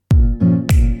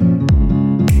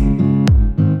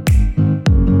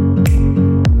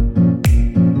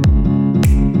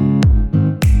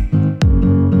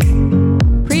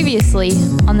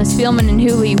the Spielman and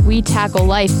Hooley We Tackle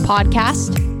Life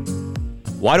podcast.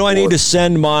 Why do I need to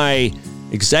send my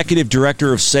executive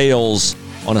director of sales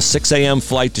on a 6 a.m.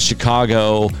 flight to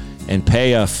Chicago and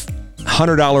pay a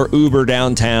 $100 Uber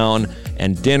downtown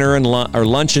and dinner and or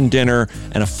lunch and dinner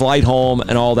and a flight home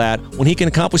and all that when he can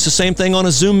accomplish the same thing on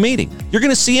a Zoom meeting? You're going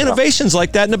to see innovations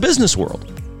like that in the business world.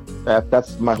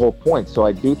 That's my whole point. So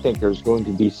I do think there's going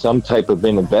to be some type of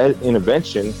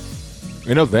intervention.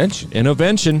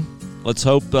 Intervention. Let's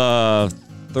hope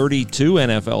 32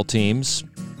 NFL teams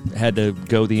had to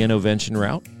go the intervention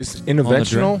route. Is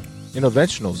interventional?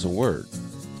 Interventional is a word,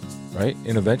 right?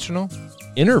 Interventional?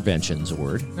 Intervention's a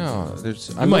word. No,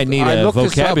 I might need a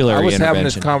vocabulary I was intervention. having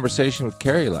this conversation with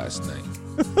Carrie last night.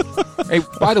 Hey,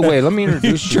 by the way, let me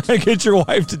introduce you. Trying to get your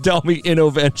wife to tell me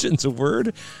intervention's a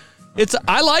word.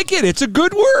 I like it. It's a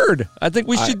good word. I think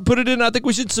we should put it in. I think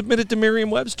we should submit it to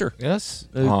Merriam-Webster. Yes.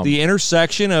 The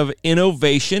intersection of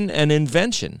innovation and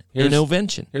invention.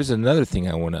 Innovention. Here's another thing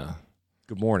I want to.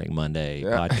 Good morning, Monday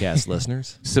podcast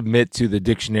listeners. Submit to the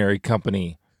dictionary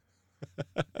company.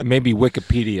 Maybe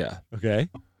Wikipedia. Okay.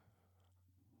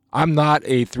 I'm not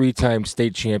a 3-time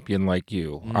state champion like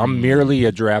you. I'm merely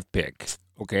a draft pick.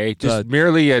 Okay, just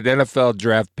merely an NFL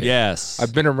draft pick. Yes.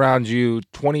 I've been around you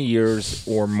 20 years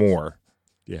or more.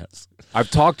 Yes. I've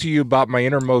talked to you about my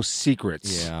innermost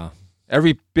secrets. Yeah.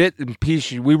 Every bit and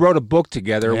piece. We wrote a book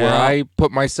together where I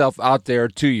put myself out there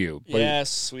to you.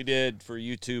 Yes, we did. For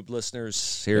YouTube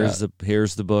listeners, here's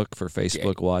the book. For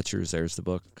Facebook watchers, there's the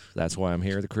book. That's why I'm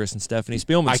here, the Chris and Stephanie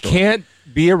Spielman story. I can't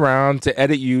be around to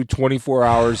edit you 24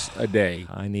 hours a day.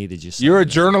 I needed you. You're a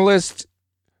journalist.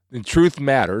 And truth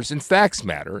matters, and facts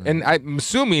matter, and I'm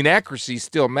assuming accuracy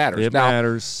still matters. It now,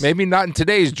 matters. Maybe not in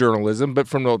today's journalism, but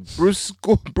from the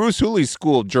Bruce Hooley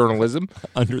School of Journalism,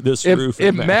 under this roof,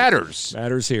 it matters.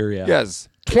 Matters here, yeah. Yes,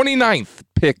 29th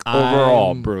pick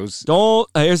overall, Bruce.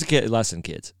 Here's a lesson,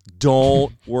 kids.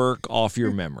 Don't work off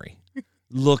your memory.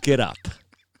 Look it up.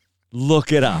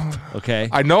 Okay.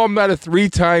 I know I'm not a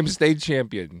 3-time state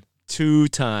champion.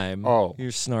 2-time. Oh,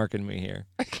 you're snarking me here.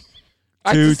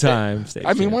 2 times.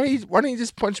 I mean, why don't you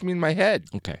just punch me in my head?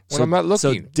 Okay. When I'm not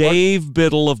looking. So Dave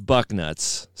Biddle of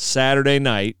Bucknuts Saturday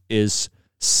night is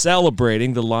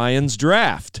celebrating the Lions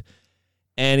draft.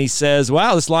 And he says,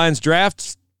 wow, this Lions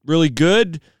draft's really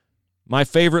good. My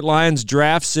favorite Lions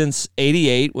draft since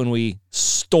 88 when we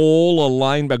stole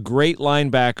a great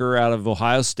linebacker out of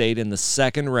Ohio State in the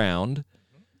second round.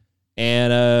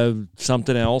 And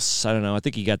something else, I don't know. I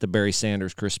think he got the Barry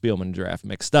Sanders, Chris Spielman draft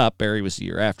mixed up. Barry was the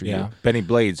year after you. Benny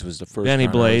Blades was the first. Benny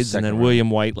Blades, and then round.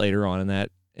 William White later on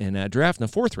in that draft in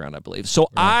the 4th round, I believe. So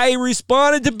I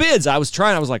responded to bids. I was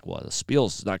like, well, the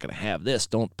Spiels is not going to have this.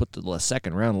 Don't put the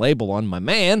second round label on my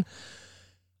man.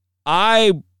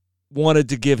 I wanted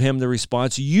to give him the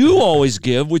response you always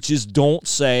give, which is don't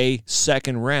say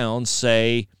second round,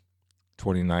 say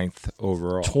 29th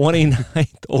overall.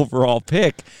 29th overall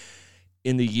pick.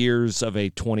 In the years of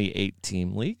a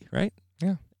 28-team league, right?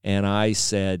 Yeah. And I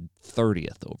said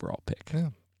 30th overall pick. Yeah.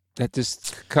 That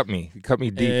just cut me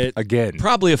deep again.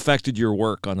 Probably affected your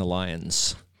work on the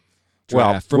Lions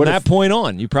draft. Well, from that point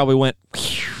on, you probably went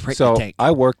right in the tank.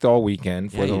 I worked all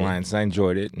weekend for the you Lions. I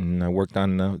enjoyed it, and I worked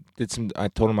on I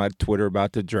told them I'd Twitter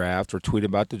about the draft or tweet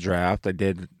about the draft. I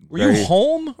did. Were you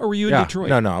home or were you in Detroit?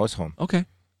 No, I was home. Okay.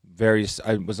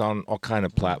 I was on all kind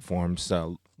of platforms.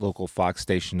 Local Fox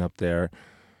station up there.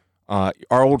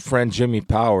 Our old friend Jimmy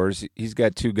Powers, he's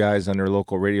got 2 guys on their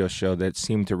local radio show that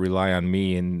seem to rely on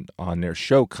me and on their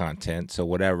show content. So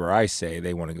whatever I say,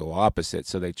 they want to go opposite.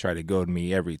 So they try to go to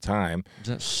me every time. Is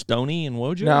that Stoney and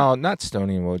Wojo? No, not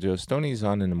Stoney and Wojo. Stoney's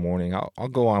on in the morning. I'll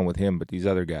go on with him, but these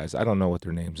other guys, I don't know what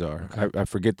their names are. Okay. I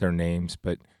forget their names,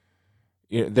 but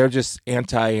they're just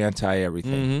anti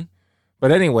everything. Mm-hmm.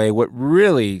 But anyway, what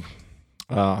really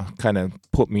kind of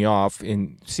put me off.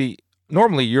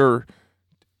 Normally your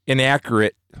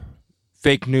inaccurate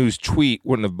fake news tweet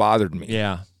wouldn't have bothered me.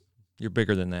 Yeah, you're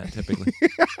bigger than that typically.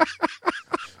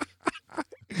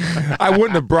 I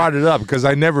wouldn't have brought it up because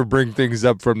I never bring things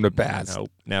up from the past.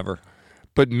 Nope, never.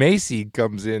 But Macy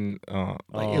comes in,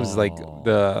 it was like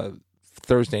the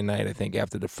Thursday night, I think,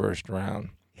 after the first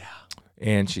round. Yeah.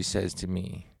 And she says to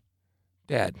me,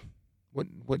 Dad, when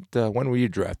were you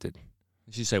drafted?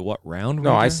 Did she say what round?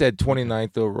 No, I said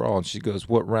 29th overall, and she goes,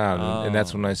 what round? And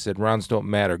that's when I said, rounds don't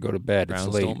matter. Go to bed. Rounds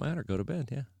it's late. don't matter. Go to bed,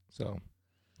 yeah. So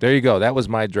there you go. That was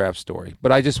my draft story.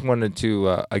 But I just wanted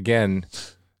to, again,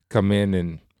 come in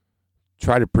and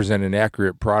try to present an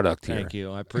accurate product here. Thank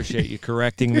you. I appreciate you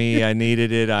correcting me. I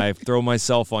needed it. I throw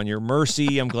myself on your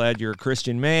mercy. I'm glad you're a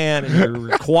Christian man, and you're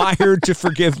required to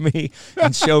forgive me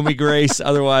and show me grace.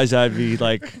 Otherwise, I'd be,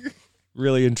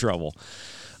 really in trouble.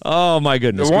 Oh, my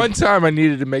goodness. The one time I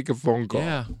needed to make a phone call.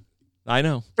 Yeah, I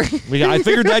know. I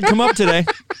figured that'd come up today.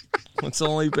 It's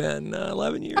only been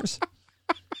 11 years.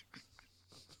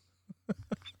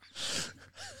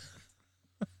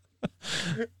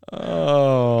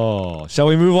 Oh, shall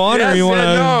we move on, Yes, or you want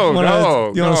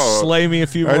to no. slay me a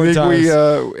few more I think times?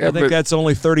 I think that's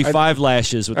only 35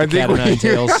 lashes with the cat of nine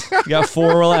tails. You got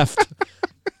 4 left.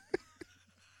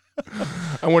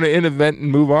 I want to intervent and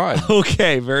move on.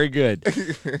 Okay, very good.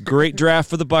 Great draft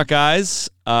for the Buckeyes.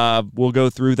 We'll go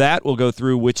through that. We'll go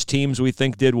through which teams we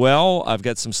think did well. I've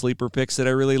got some sleeper picks that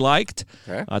I really liked.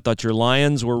 Okay. I thought your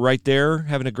Lions were right there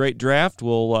having a great draft.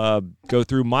 We'll go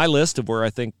through my list of where I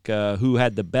think who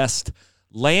had the best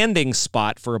landing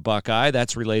spot for a Buckeye.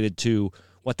 That's related to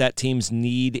what that team's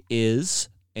need is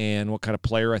and what kind of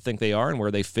player I think they are and where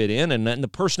they fit in, and the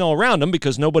personnel around them,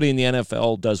 because nobody in the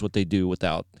NFL does what they do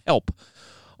without help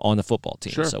on the football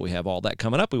team. Sure. So we have all that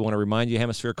coming up. We want to remind you,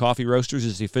 Hemisphere Coffee Roasters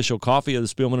is the official coffee of the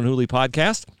Spielman and Hooley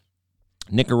podcast.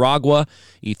 Nicaragua,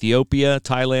 Ethiopia,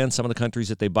 Thailand, some of the countries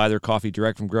that they buy their coffee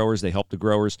direct from growers. They help the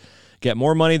growers get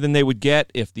more money than they would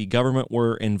get if the government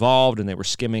were involved and they were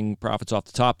skimming profits off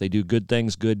the top. They do good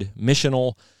things, good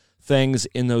missional things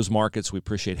in those markets. We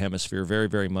appreciate Hemisphere very,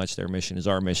 very much. Their mission is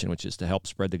our mission, which is to help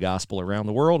spread the gospel around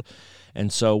the world.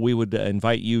 And so we would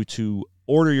invite you to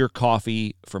order your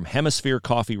coffee from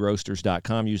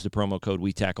hemispherecoffeeroasters.com. Use the promo code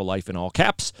WeTackleLife in all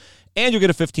caps, and you'll get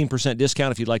a 15%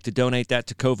 discount if you'd like to donate that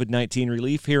to COVID-19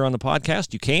 relief here on the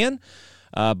podcast. You can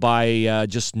by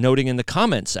just noting in the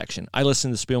comment section, I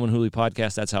listen to the Spielman Hooley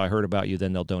podcast. That's how I heard about you.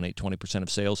 Then they'll donate 20%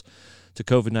 of sales to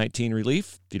COVID-19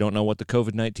 relief. If you don't know what the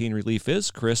COVID-19 relief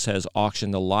is, Chris has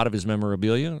auctioned a lot of his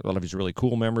memorabilia, a lot of his really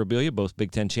cool memorabilia, both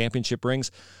Big Ten championship rings.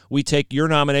 We take your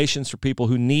nominations for people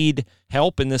who need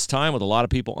help in this time with a lot of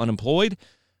people unemployed.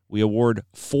 We award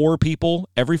 4 people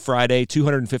every Friday,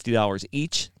 $250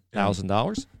 each,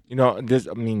 $1,000. You know, I'm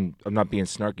not being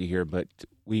snarky here, but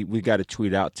we got to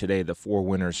tweet out today the 4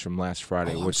 winners from last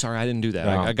Friday. I'm sorry, I didn't do that.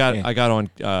 No,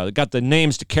 I got the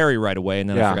names to carry right away, and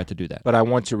then I forgot to do that. But I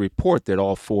want to report that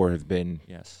all 4 have been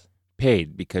Yes.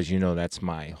 paid, because that's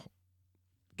my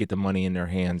get the money in their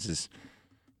hands as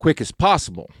quick as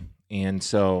possible, and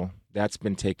so that's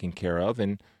been taken care of.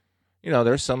 And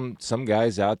there's some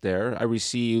guys out there. I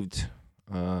received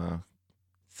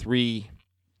 3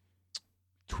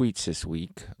 tweets this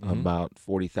week about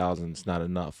 40,000 is not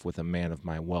enough with a man of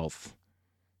my wealth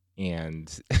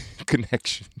and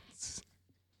connections.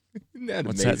 Isn't that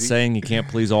What's amazing? that saying? You can't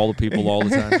please all the people all the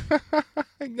time.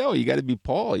 No, you got to be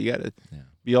Paul. You got to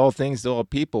be all things to all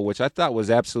people, which I thought was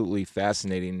absolutely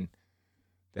fascinating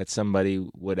that somebody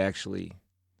would actually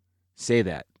say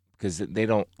that, because they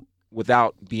don't,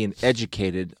 without being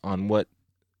educated on what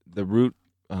the root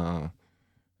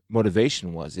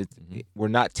motivation was. We're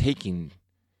not taking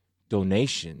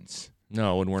donations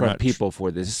No, and we're from not people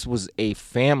for this. This was a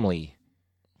family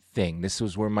thing. This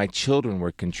was where my children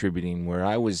were contributing, where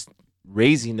I was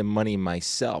raising the money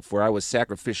myself, where I was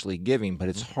sacrificially giving. But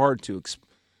it's hard to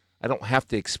I don't have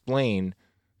to explain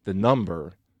the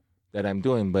number that I'm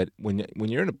doing. But when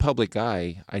you're in a public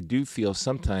eye, I do feel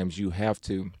sometimes you have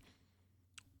to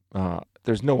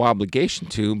there's no obligation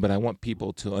to, but I want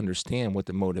people to understand what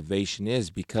the motivation is,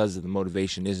 because the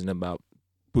motivation isn't about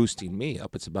boosting me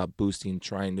up. It's about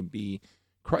trying to be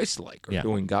Christ-like or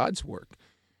doing God's work.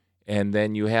 And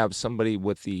then you have somebody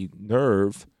with the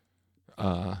nerve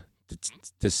to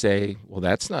say, well,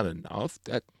 that's not enough.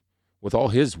 That with all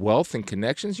his wealth and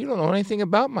connections, you don't know anything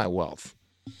about my wealth.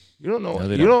 You don't know. No,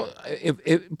 you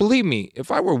don't. Believe me, if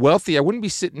I were wealthy, I wouldn't be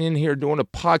sitting in here doing a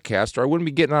podcast, or I wouldn't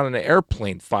be getting on an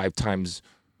airplane 5 times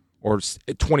or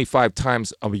 25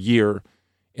 times a year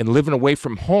and living away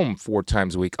from home 4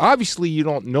 times a week. Obviously, you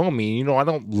don't know me. I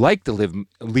don't like to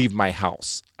leave my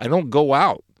house. I don't go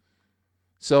out.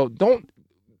 So don't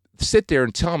sit there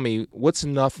and tell me what's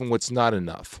enough and what's not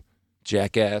enough,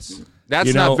 jackass.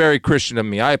 That's not very Christian of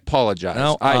me. I apologize.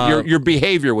 No, your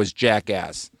behavior was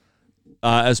jackass.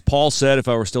 As Paul said, if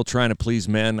I were still trying to please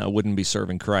men, I wouldn't be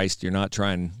serving Christ. You're not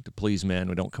trying to please men.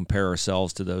 We don't compare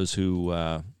ourselves to those who,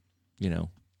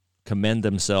 commend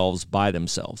themselves by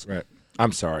themselves. Right.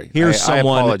 I'm sorry. I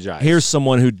apologize. Here's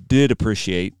someone who did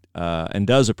appreciate and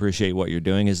does appreciate what you're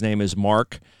doing. His name is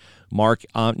Mark. Mark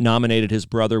nominated his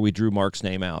brother. We drew Mark's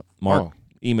name out. Mark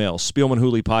emails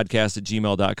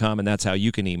SpielmanHooleyPodcast@gmail.com, and that's how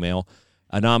you can email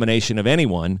a nomination of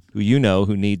anyone who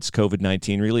who needs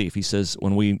COVID-19 relief. He says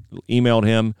when we emailed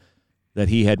him that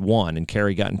he had won, and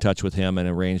Carrie got in touch with him and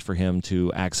arranged for him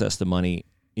to access the money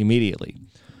immediately.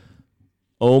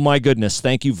 Oh, my goodness.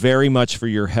 Thank you very much for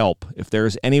your help. If there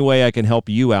is any way I can help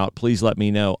you out, please let me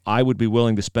know. I would be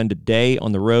willing to spend a day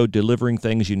on the road delivering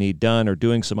things you need done or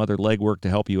doing some other legwork to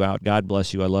help you out. God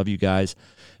bless you. I love you guys,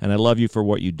 and I love you for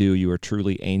what you do. You are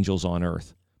truly angels on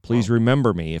earth. Please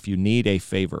remember me if you need a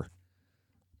favor.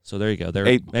 So there you go.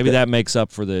 Maybe that makes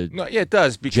up for the it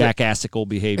does, jackassical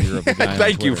behavior of the guy on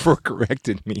Thank you Twitter. for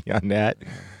correcting me on that.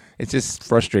 It's just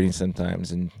frustrating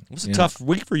sometimes. And It was a tough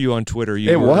week for you on Twitter.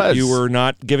 It was. You were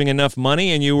not giving enough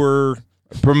money, and you were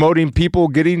promoting people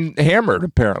getting hammered,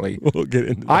 apparently. We'll get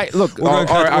into that.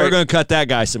 We're going to cut that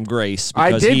guy some grace. I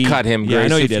because did cut him grace. Yeah, I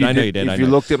know you if did. I know you did. If you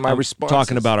looked at my response.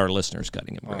 Talking about our listeners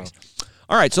cutting him grace.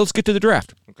 All right, so let's get to the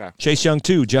draft. Okay. Chase Young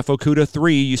 2, Jeff Okudah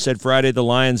 3. You said Friday the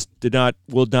Lions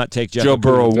will not take Jeff Joe Okudah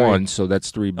Burrow 3. 1, so that's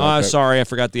 3 bucks. Sorry, I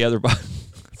forgot the other. I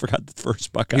forgot the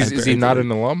first Buckeye. Is he not an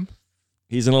alum?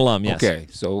 He's an alum, yes. Okay,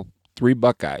 so 3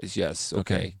 Buckeyes, yes.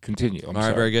 Okay. Continue. I'm All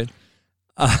right, sorry. very good.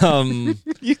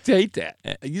 You hate that.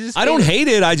 I don't hate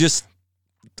it. I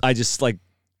just like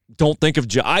don't think of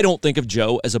Joe. I don't think of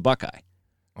Joe as a Buckeye.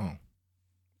 Oh.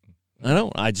 I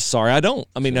don't. I don't.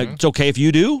 I mean, it's okay if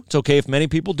you do. It's okay if many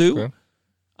people do. Okay.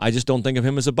 I just don't think of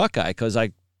him as a Buckeye because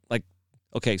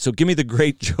okay, so give me the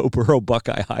great Joe Burrow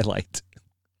Buckeye highlight.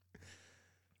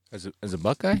 As a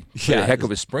Buckeye? Yeah. A heck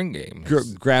of a spring game.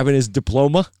 Grabbing his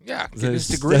diploma. Yeah, getting his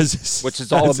That's degree, his- which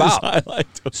is all that's his about. highlight.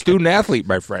 Okay. Student athlete,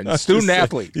 my friend. Student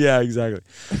athlete. Yeah, exactly.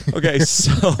 Okay,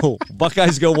 so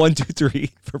Buckeyes go 1, 2,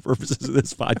 3 for purposes of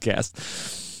this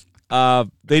podcast.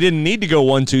 They didn't need to go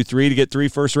 1, 2, 3 to get 3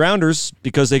 first-rounders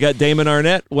because they got Damon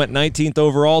Arnett, went 19th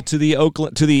overall to the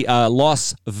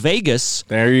Las Vegas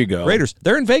There you go. Raiders.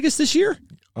 They're in Vegas this year?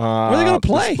 Where are they going to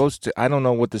play? I don't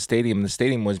know what the stadium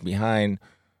was behind.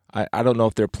 I don't know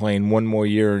if they're playing one more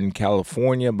year in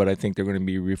California, but I think they're going to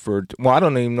be referred to. Well, I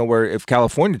don't even know if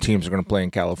California teams are going to play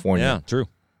in California. Yeah, true.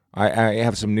 I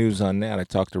have some news on that. I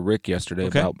talked to Rick yesterday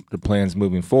about the plans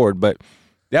moving forward, but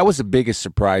that was the biggest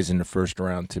surprise in the first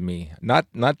round to me.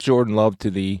 Not Jordan Love to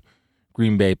the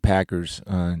Green Bay Packers,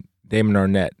 Damon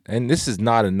Arnett. And this is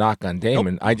not a knock on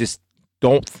Damon. Nope. I just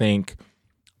don't think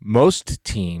most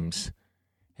teams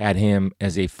had him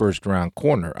as a first-round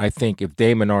corner. I think if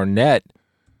Damon Arnett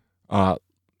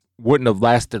wouldn't have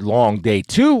lasted long day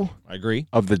 2 I agree.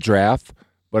 of the draft,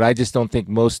 but I just don't think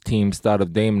most teams thought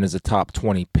of Damon as a top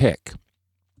 20 pick.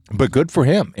 But good for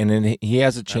him. And then he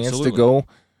has a chance to go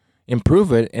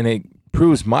improve it, and it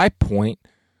proves my point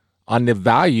on the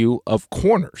value of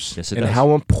corners and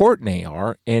how important they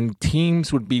are, and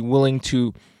teams would be willing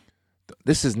to –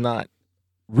 this is not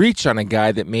reach on a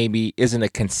guy that maybe isn't a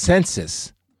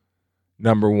consensus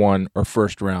number 1 or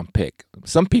first-round pick.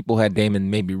 Some people had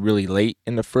Damon maybe really late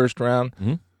in the first round.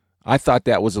 Mm-hmm. I thought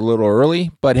that was a little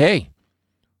early, but hey,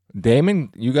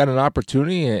 Damon, you got an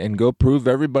opportunity and go prove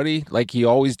everybody like he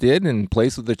always did and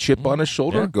plays with a chip on his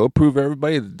shoulder. Yeah. Go prove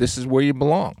everybody that this is where you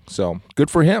belong. So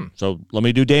good for him. So let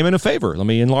me do Damon a favor. Let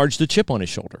me enlarge the chip on his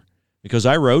shoulder. Because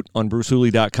I wrote on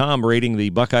BruceHooley.com rating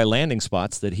the Buckeye landing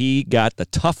spots that he got the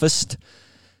toughest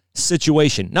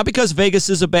situation. Not because Vegas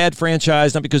is a bad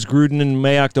franchise, not because Gruden and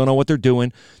Mayock don't know what they're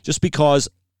doing, just because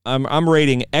I'm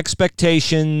rating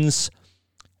expectations,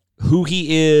 who he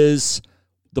is,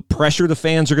 the pressure the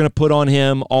fans are going to put on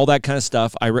him, all that kind of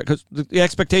stuff. Because the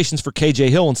expectations for KJ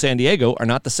Hill in San Diego are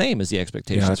not the same as the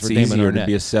expectations for Damon Arnett to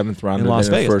be a 7th rounder in Las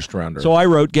than Vegas. A first rounder. So I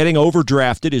wrote, getting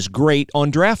overdrafted is great on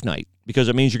draft night because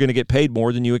it means you're going to get paid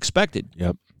more than you expected.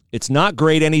 Yep. It's not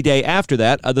great any day after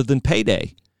that other than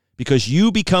payday because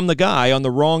you become the guy on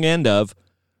the wrong end of,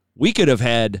 we could have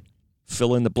had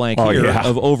fill in the blank of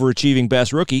overachieving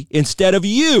best rookie instead of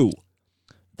you.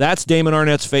 That's Damon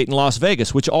Arnett's fate in Las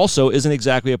Vegas, which also isn't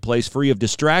exactly a place free of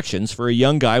distractions for a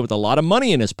young guy with a lot of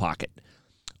money in his pocket.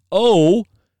 Oh,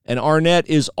 and Arnett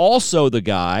is also the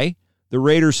guy the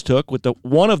Raiders took with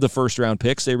one of the first-round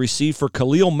picks they received for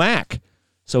Khalil Mack.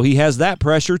 So he has that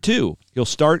pressure too. He'll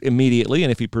start immediately,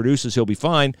 and if he produces, he'll be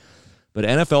fine. But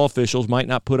NFL officials might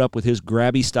not put up with his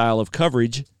grabby style of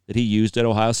coverage that he used at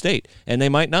Ohio State, and they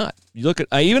might not. You look at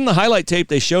even the highlight tape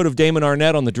they showed of Damon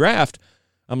Arnett on the draft,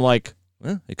 I'm like,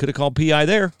 well, they could have called PI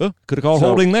there. Could have called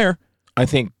holding there. I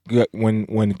think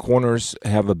when corners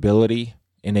have ability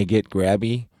and they get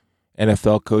grabby,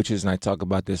 NFL coaches, and I talk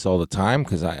about this all the time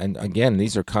because, again,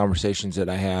 these are conversations that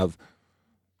I have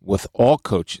with all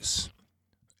coaches,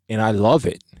 and I love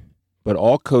it. But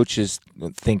all coaches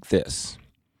think this,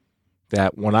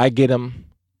 that when I get him,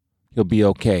 he'll be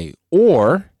okay.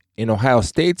 Or, in Ohio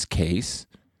State's case,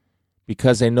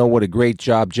 because they know what a great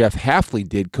job Jeff Hafley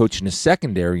did coaching the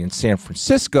secondary in San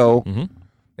Francisco,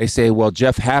 they say, well,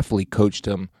 Jeff Hafley coached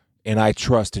him, and I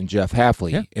trust in Jeff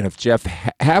Hafley. Yeah. And if Jeff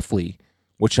Hafley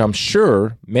which I'm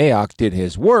sure Mayock did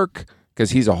his work because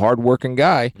he's a hard-working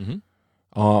guy,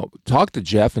 talked to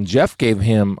Jeff, and Jeff gave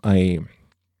him a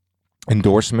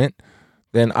endorsement,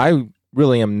 then I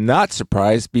really am not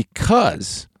surprised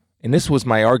because, and this was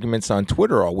my arguments on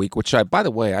Twitter all week, which by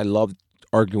the way, I loved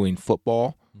arguing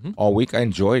football all week. I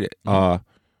enjoyed it.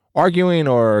 Arguing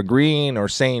or agreeing or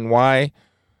saying why.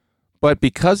 But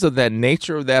because of that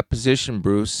nature of that position,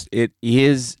 Bruce, it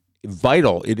is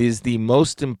vital. It is the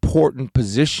most important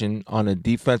position on a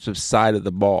defensive side of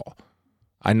the ball.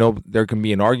 I know there can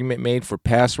be an argument made for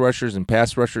pass rushers, and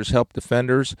pass rushers help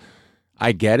defenders.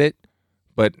 I get it.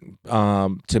 But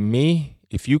to me,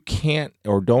 if you can't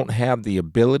or don't have the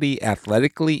ability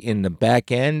athletically in the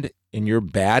back end and you're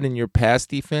bad in your pass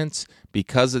defense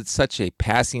because it's such a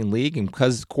passing league and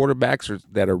because quarterbacks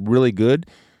that are really good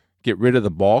get rid of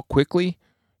the ball quickly,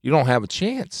 you don't have a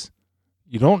chance.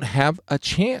 You don't have a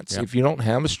chance if you don't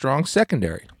have a strong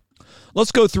secondary.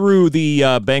 Let's go through the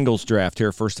Bengals draft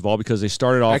here, first of all, because they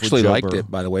started off with Joe Burrow. I actually liked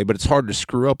it, by the way, but it's hard to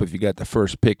screw up if you got the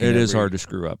first pick. It is hard to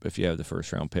screw up if you have the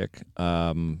first-round pick.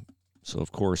 So,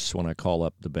 of course, when I call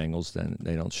up the Bengals, then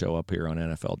they don't show up here on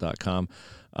NFL.com.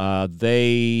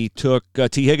 They took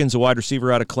T. Higgins, a wide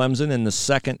receiver out of Clemson, in the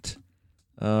second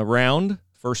round,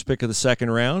 first pick of the second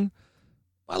round.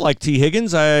 I like T.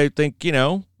 Higgins. I think,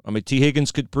 T.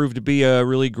 Higgins could prove to be a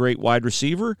really great wide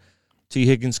receiver. T.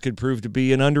 Higgins could prove to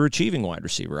be an underachieving wide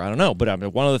receiver. I don't know. But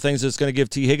one of the things that's going to give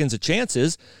T. Higgins a chance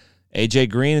is A.J.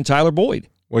 Green and Tyler Boyd.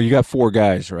 Well, you got four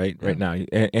guys right now.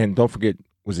 And don't forget,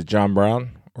 was it John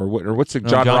Brown? Or what's it?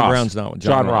 John Ross. Brown's not one.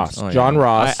 John Ross. Oh, yeah. John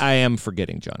Ross. I am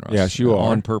forgetting John Ross. Yes, you are.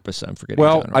 On purpose, I'm forgetting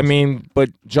Well, John Ross. but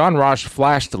John Ross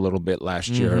flashed a little bit last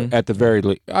year at the very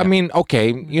least.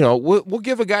 Okay, we'll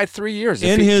give a guy 3 years.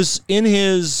 In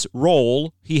his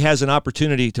role, he has an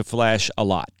opportunity to flash a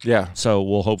lot. Yeah.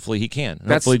 So hopefully he can.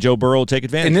 Hopefully Joe Burrow will take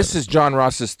advantage And of this is John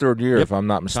Ross's third year, if I'm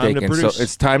not mistaken. So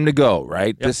it's time to go,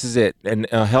 right? Yep. This is it. And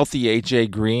a healthy A.J.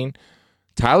 Green,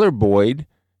 Tyler Boyd,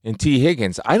 and T.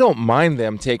 Higgins. I don't mind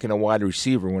them taking a wide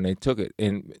receiver when they took it.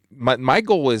 And my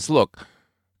goal is, look,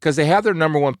 because they have their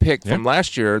number one pick from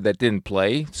last year that didn't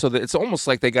play, so that it's almost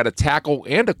like they got a tackle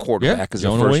and a quarterback as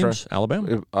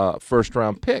a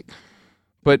first-round pick.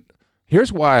 But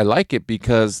here's why I like it,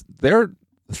 because their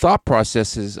thought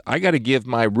process is, I got to give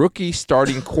my rookie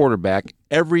starting quarterback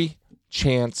every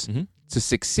chance to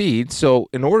succeed. So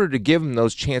in order to give them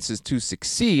those chances to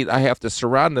succeed, I have to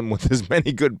surround them with as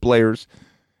many good players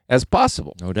as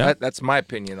possible. No doubt. That's my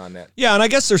opinion on that. Yeah, and I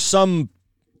guess there's some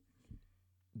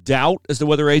doubt as to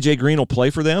whether A.J. Green will play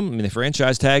for them. I mean, they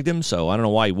franchise tagged him, so I don't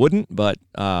know why he wouldn't, but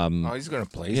he's going to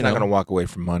play. He's not going to walk away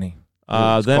from money.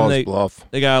 Then they got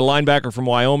a linebacker from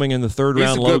Wyoming in the third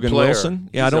round, Logan Wilson.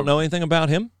 Yeah, I don't know anything about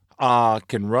him.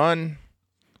 Can run.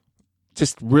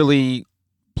 Just really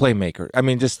playmaker. I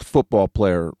mean, just football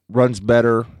player. Runs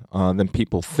better than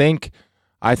people think.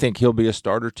 I think he'll be a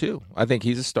starter, too. I think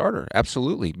he's a starter,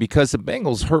 absolutely, because the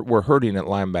Bengals were hurting at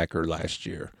linebacker last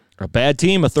year. A bad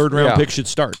team, a third-round pick should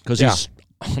start, because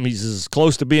he's as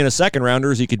close to being a second-rounder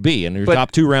as he could be, and your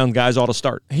top two-round guys ought to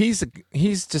start. He's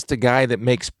just a guy that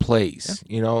makes plays.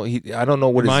 Yeah. I don't know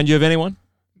what Remind you of anyone?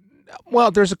 Well,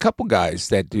 there's a couple guys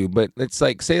that do, but it's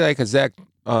like, say like a Zach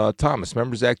Thomas.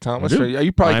 Remember Zach Thomas?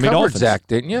 You probably Miami covered Dolphins. Zach,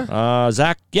 didn't you?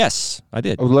 Zach, yes, I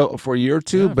did. For a year or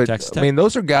two. Yeah, but, Texas I mean,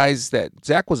 those are guys that –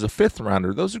 Zach was a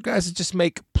fifth-rounder. Those are guys that just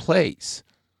make plays.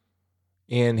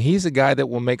 And he's a guy that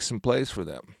will make some plays for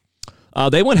them.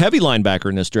 They went heavy linebacker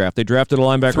in this draft. They drafted a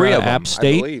linebacker out of App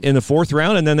State in the fourth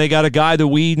round, and then they got a guy that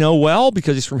we know well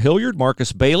because he's from Hilliard,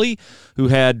 Marcus Bailey, who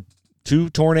had 2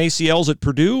 torn ACLs at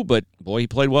Purdue, but, boy, he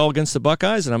played well against the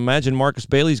Buckeyes, and I imagine Marcus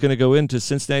Bailey's going to go into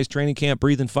Cincinnati's training camp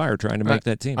breathing fire trying to make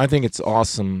that team. I think it's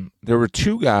awesome. There were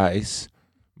 2 guys,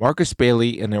 Marcus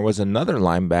Bailey, and there was another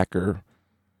linebacker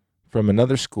from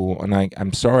another school, and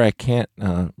I'm sorry I can't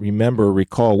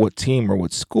recall what team or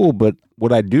what school, but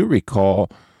what I do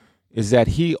recall is that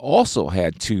he also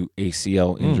had 2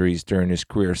 ACL injuries during his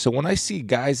career. So when I see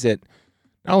guys that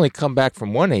not only come back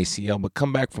from 1 ACL, but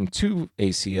come back from 2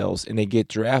 ACLs and they get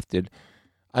drafted,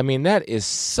 I mean, that is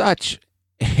such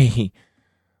an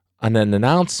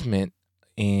announcement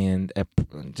and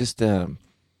just a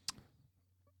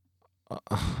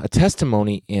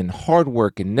testimony in hard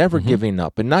work and never giving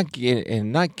up and not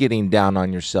getting down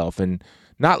on yourself and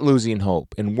not losing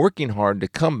hope and working hard to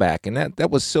come back. And that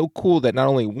was so cool that not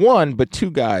only 1, but 2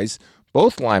 guys,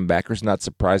 both linebackers, not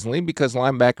surprisingly, because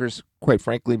linebackers, quite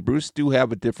frankly, Bruce, do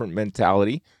have a different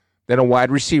mentality than a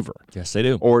wide receiver. Yes, they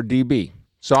do. Or DB.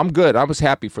 So I'm good. I was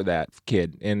happy for that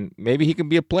kid, and maybe he can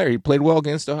be a player. He played well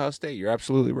against Ohio State. You're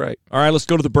absolutely right. All right, let's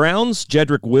go to the Browns.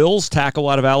 Jedrick Wills, tackle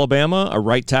out of Alabama, a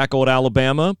right tackle at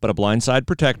Alabama, but a blindside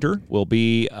protector, will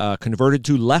be converted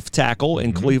to left tackle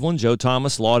in Cleveland. Joe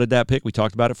Thomas lauded that pick. We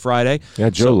talked about it Friday. Yeah,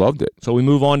 Joe loved it. So we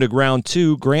move on to round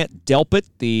 2. Grant Delpit,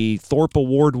 the Thorpe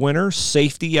Award winner,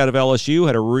 safety out of LSU,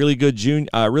 had a really good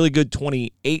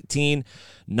 2018.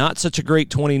 Not such a great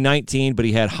 2019, but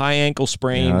he had high ankle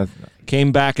sprain. Yeah,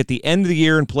 Came back at the end of the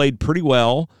year and played pretty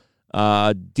well.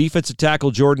 Defensive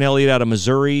tackle Jordan Elliott out of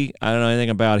Missouri. I don't know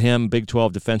anything about him. Big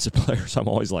 12 defensive players. I'm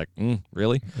always like,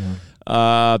 really?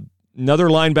 Yeah. Another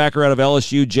linebacker out of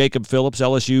LSU, Jacob Phillips.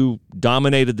 LSU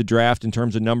dominated the draft in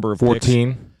terms of number of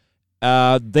 14.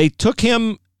 picks. They took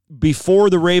him before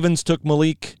the Ravens took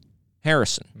Malik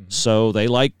Harrison. So they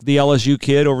like the LSU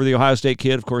kid over the Ohio State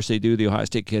kid. Of course they do. The Ohio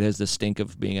State kid has the stink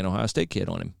of being an Ohio State kid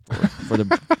on him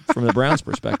from the Browns'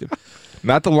 perspective.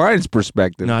 Not the Lions'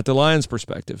 perspective. Not the Lions'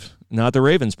 perspective. Not the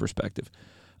Ravens' perspective.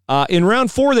 In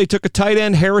round 4, they took a tight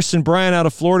end, Harrison Bryant, out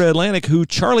of Florida Atlantic, who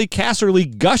Charlie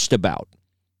Casserly gushed about.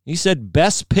 He said,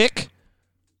 best pick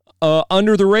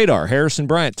under the radar, Harrison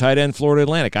Bryant, tight end, Florida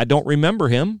Atlantic. I don't remember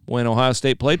him when Ohio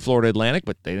State played Florida Atlantic,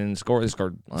 but they didn't score. They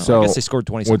scored. I guess they scored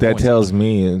 27 what that points. tells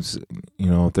me is,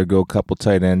 if they go a couple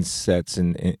tight end sets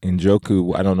in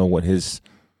Njoku, I don't know what his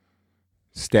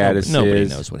status is. Nobody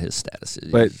knows what his status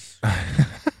is. But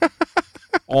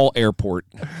all airport.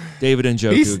 David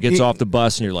Njoku gets off the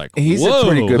bus, and you're like, he's whoa, a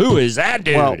pretty good who is that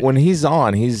dude? Well, when he's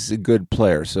on, he's a good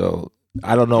player. So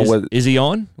I don't know is he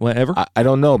on? Whatever. I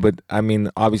don't know, but I mean,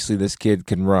 obviously this kid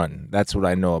can run. That's what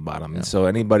I know about him. Yeah. And so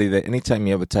anytime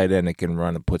you have a tight end that can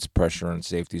run, it puts pressure on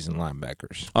safeties and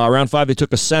linebackers. Round 5, they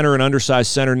took a center, an undersized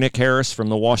center, Nick Harris from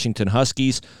the Washington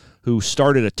Huskies, who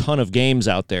started a ton of games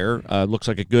out there. Looks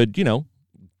like a good,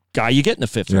 guy you get in the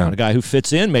 5th round, a guy who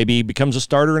fits in. Maybe he becomes a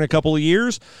starter in a couple of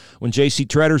years when J.C.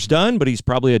 Tretter's done, but he's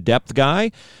probably a depth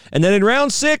guy. And then in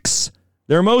round 6,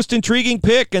 their most intriguing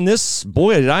pick, and this,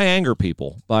 boy, did I anger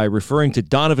people by referring to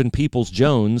Donovan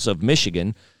Peoples-Jones of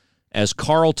Michigan as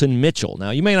Carlton Mitchell.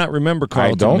 Now, you may not remember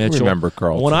Carlton Mitchell. I don't remember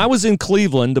Carlton. When I was in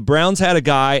Cleveland, the Browns had a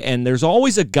guy, and there's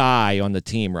always a guy on the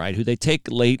team, right, who they take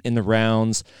late in the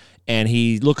rounds, and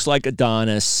he looks like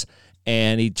Adonis,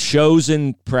 and he shows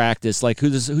in practice, like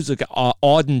who's a guy?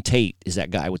 Auden Tate is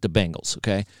that guy with the Bengals,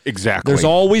 okay? Exactly. There's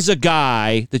always a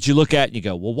guy that you look at and you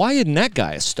go, well, why isn't that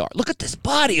guy a star? Look at this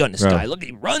body on this guy. Look,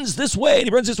 he runs this way and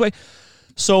he runs this way.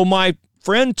 So my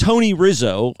friend Tony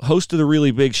Rizzo, host of The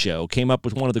Really Big Show, came up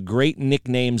with one of the great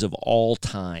nicknames of all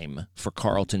time for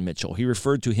Carlton Mitchell. He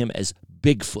referred to him as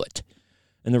Bigfoot.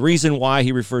 And the reason why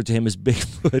he referred to him as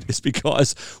Bigfoot is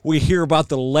because we hear about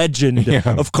the legend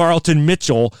of Carlton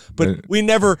Mitchell, but we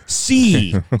never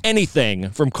see anything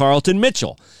from Carlton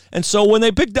Mitchell. And so when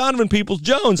they picked Donovan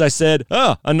Peoples-Jones, I said,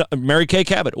 Mary Kay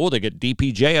Cabot. Oh, they get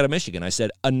DPJ out of Michigan. I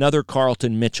said, another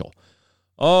Carlton Mitchell.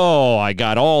 Oh, I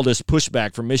got all this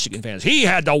pushback from Michigan fans. He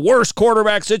had the worst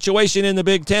quarterback situation in the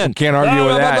Big Ten. Can't argue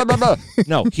with that.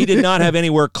 No, he did not have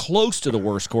anywhere close to the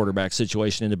worst quarterback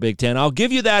situation in the Big Ten. I'll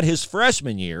give you that his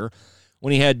freshman year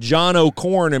when he had John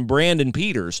O'Korn and Brandon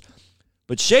Peters.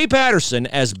 But Shea Patterson,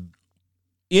 as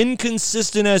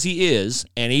inconsistent as he is,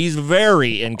 and he's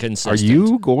very inconsistent. Are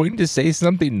you going to say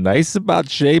something nice about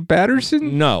Shea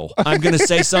Patterson? No, I'm going to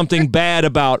say something bad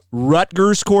about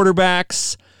Rutgers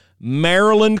quarterbacks,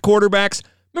 Maryland quarterbacks.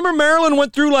 Remember Maryland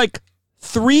went through like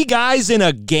 3 guys in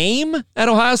a game at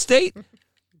Ohio State?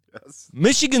 Yes.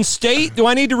 Michigan State, do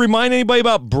I need to remind anybody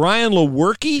about Brian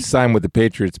Lewerke? Signed with the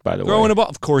Patriots, by the way. Throwing a ball.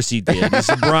 Of course he did. This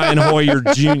is Brian Hoyer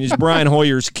Jr. It's Brian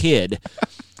Hoyer's kid.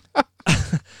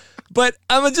 But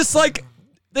I'm just like,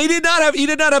 he did not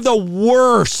have the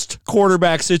worst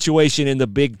quarterback situation in the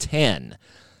Big Ten.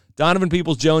 Donovan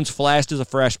Peoples-Jones flashed as a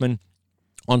freshman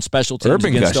on special teams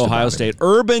against Ohio State.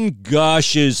 Urban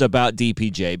gushes about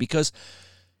DPJ because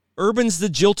Urban's the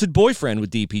jilted boyfriend with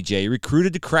DPJ. He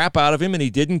recruited the crap out of him, and he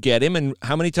didn't get him. And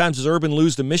how many times does Urban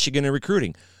lose to Michigan in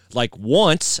recruiting? Like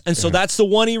once, and so that's the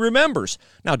one he remembers.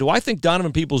 Now, do I think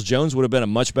Donovan Peoples-Jones would have been a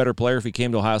much better player if he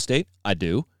came to Ohio State? I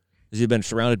do. He'd been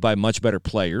surrounded by much better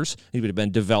players. He would have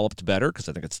been developed better because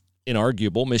I think it's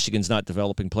inarguable. Michigan's not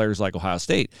developing players like Ohio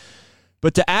State.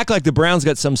 But to act like the Browns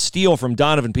got some steal from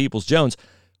Donovan Peoples-Jones,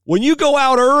 when you go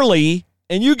out early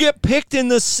and you get picked in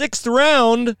the 6th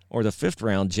round, or the 5th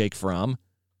round, Jake Fromm,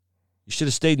 you should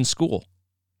have stayed in school.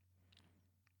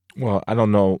 Well, I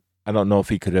don't know if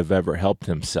he could have ever helped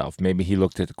himself. Maybe he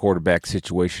looked at the quarterback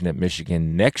situation at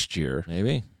Michigan next year.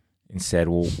 Maybe. And said,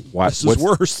 well, this is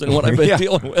worse than what I've been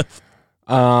dealing with.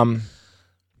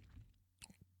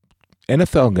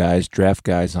 NFL guys draft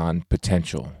guys on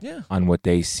potential, on what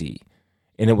they see.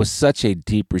 And it was such a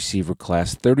deep receiver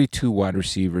class. 32 wide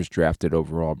receivers drafted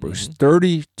overall, Bruce.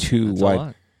 32 That's a wide.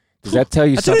 lot. Does that tell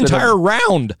you That's something? an entire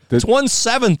round. It's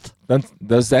 1/7.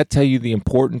 Does that tell you the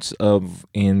importance of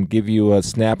and give you a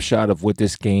snapshot of what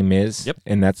this game is? Yep.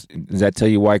 And does that tell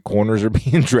you why corners are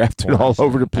being drafted all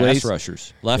over the place? Pass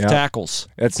rushers, left Yeah. tackles,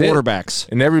 That's it. quarterbacks.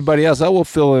 And everybody else, we'll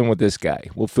fill in with this guy.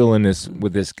 We'll fill in this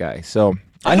with this guy. So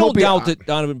I don't hope doubt that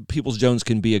Donovan Peoples-Jones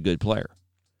can be a good player.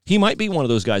 He might be one of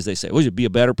those guys they say, well, he'd be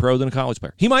a better pro than a college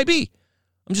player. He might be.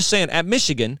 I'm just saying, at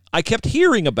Michigan, I kept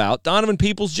hearing about Donovan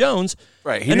Peoples-Jones,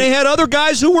 Right, and they had other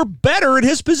guys who were better at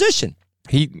his position.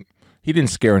 He didn't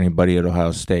scare anybody at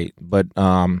Ohio State, but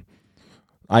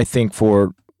I think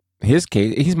for his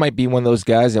case, he might be one of those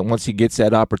guys that once he gets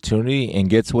that opportunity and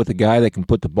gets with a guy that can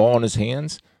put the ball in his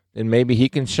hands, then maybe he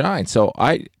can shine. So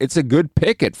it's a good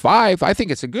pick at 5. I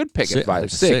think it's a good pick at 5.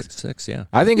 6. Six, yeah.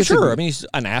 I think it's sure. I mean, he's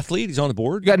an athlete. He's on the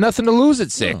board. You got nothing to lose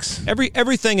at 6.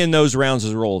 Everything in those rounds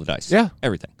is a roll of the dice. Yeah.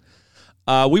 Everything.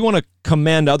 We want to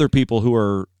commend other people who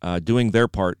are doing their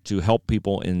part to help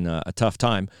people in a tough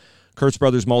time. Kurtz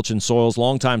Brothers Mulch and Soils,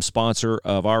 longtime sponsor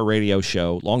of our radio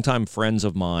show, longtime friends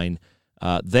of mine.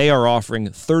 They are offering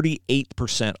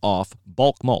 38% off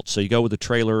bulk mulch. So you go with a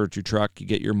trailer at your truck, you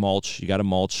get your mulch, you got a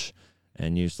mulch,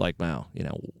 and you're just like, wow,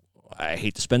 I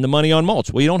hate to spend the money on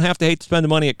mulch. Well, you don't have to hate to spend the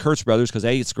money at Kurtz Brothers because,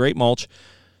 A, it's great mulch,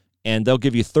 and they'll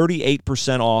give you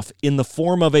 38% off in the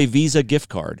form of a Visa gift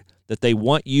card that they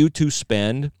want you to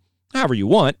spend however you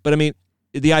want. But, I mean,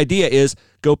 the idea is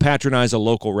go patronize a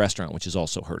local restaurant, which is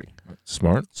also hurting.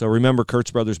 Smart. So remember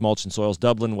Kurtz Brothers Mulch and Soils,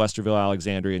 Dublin, Westerville,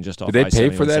 Alexandria, and just off Did they pay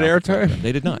I-71 for that south of airtime? Franklin.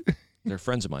 They did not. They're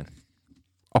friends of mine.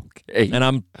 Okay. And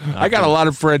I got a lot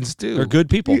of friends too. They're good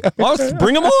people. Well,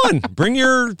 bring them on. Bring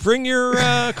your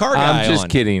car guy I'm just on.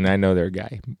 kidding. I know their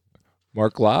guy.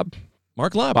 Mark Lobb.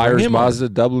 Mark Lobb. Bring Buyers him on. Mazda,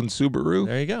 Dublin Subaru.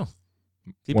 There you go.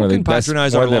 One People of the can best-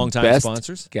 patronize one our of the longtime best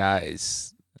sponsors.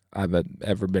 Guys I've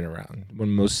ever been around. One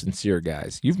of the most sincere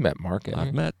guys. You've met Mark,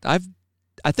 haven't you?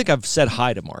 I think I've said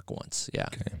hi to Mark once. Yeah.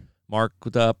 Okay. Mark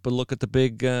with up and look at the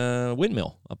big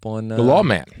windmill up on The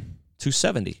lawman.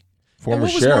 270. Former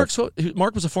what was sheriff.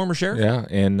 Mark was a former sheriff? Yeah,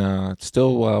 and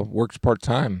still works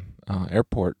part-time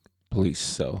airport police.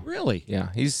 So Really? yeah,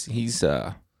 he's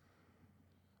I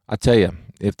tell you,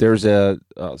 if there's a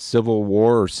civil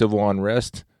war or civil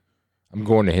unrest, I'm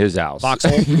going to his house.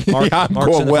 Foxhole? Mark, Yeah, I'm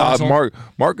Mark's going, in the well,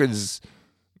 foxhole?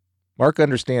 Mark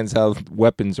understands how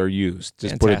weapons are used.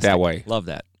 Just put it that Fantastic. way. Love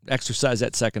that. Exercise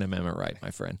that Second Amendment right,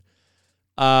 my friend.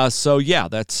 So, yeah,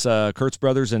 that's Kurtz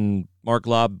Brothers and Mark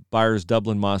Lobb, Buyers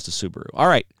Dublin Mazda Subaru. All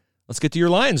right, let's get to your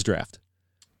Lions draft.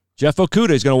 Jeff Okudah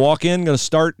is going to walk in, going to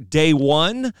start day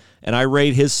 1, and I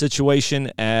rate his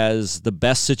situation as the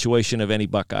best situation of any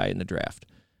Buckeye in the draft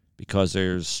because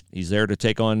he's there to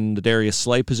take on the Darius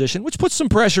Slay position, which puts some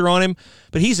pressure on him,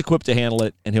 but he's equipped to handle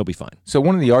it, and he'll be fine. So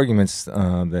one of the arguments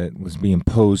that was being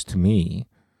posed to me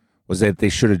was that they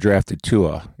should have drafted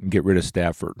Tua and get rid of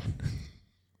Stafford.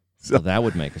 So that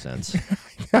would make sense.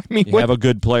 I mean, You have a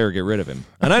good player, get rid of him.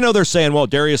 And I know they're saying, well,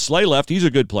 Darius Slay left. He's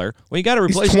a good player. Well, you got to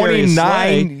replace he's 29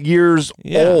 Darius Slay. years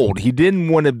Yeah. old. He didn't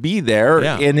want to be there,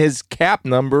 Yeah. and his cap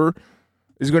number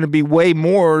is going to be way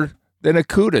more than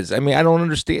Okudah's. I mean, I don't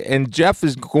understand. And Jeff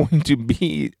is going to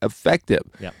be effective.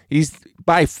 Yeah. He's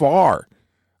by far.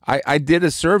 I did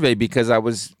a survey because I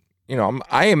was,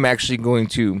 I am actually going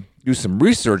to do some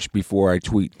research before I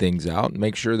tweet things out and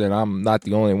make sure that I'm not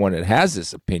the only one that has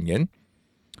this opinion.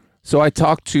 So I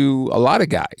talked to a lot of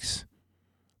guys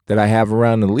that I have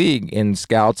around the league in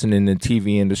scouts and in the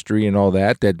TV industry and all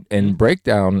that and break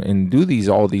down and do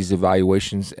all these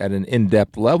evaluations at an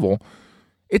in-depth level.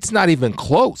 It's not even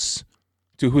close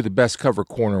to who the best cover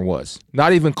corner was.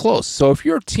 Not even close. So if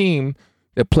you're a team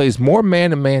that plays more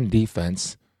man-to-man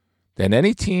defense than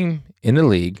any team in the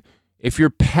league, if your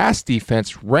pass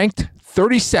defense ranked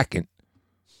 32nd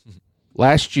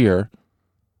last year,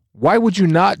 why would you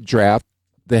not draft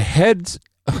the head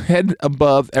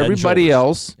above everybody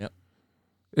else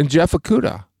and Jeff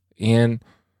Okudah? And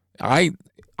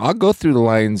I'll go through the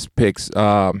Lions picks.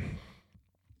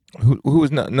 Who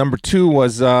was number 2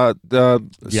 was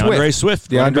DeAndre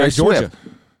Swift. running back, DeAndre Georgia. Swift.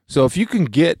 So if you can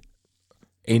get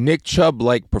a Nick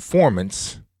Chubb-like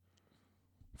performance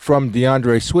from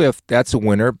DeAndre Swift, that's a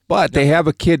winner. But they have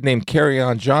a kid named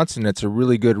Kerryon Johnson that's a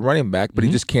really good running back, but he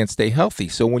just can't stay healthy.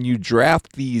 So when you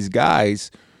draft these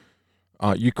guys,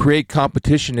 you create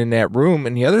competition in that room.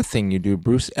 And the other thing you do,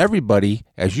 Bruce, everybody,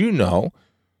 as you know,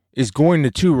 is going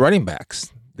to 2 running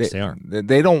backs. Yes, they are.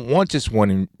 They don't want just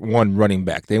one running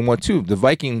back. They want 2. The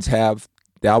Vikings have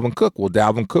Dalvin Cook. Well,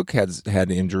 Dalvin Cook has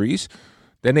had injuries.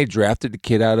 Then they drafted the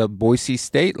kid out of Boise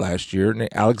State last year,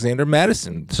 Alexander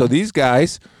Madison. So these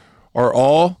guys are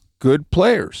all good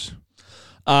players.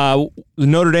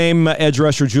 Notre Dame edge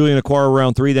rusher Julian Okwara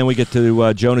round 3. Then we get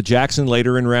to Jonah Jackson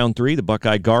later in round 3, the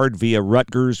Buckeye guard via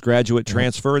Rutgers graduate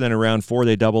transfer. Then in round 4,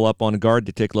 they double up on a guard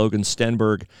to take Logan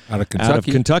Stenberg Out of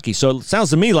Kentucky. So it sounds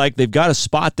to me like they've got a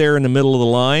spot there in the middle of the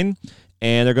line,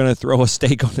 and they're going to throw a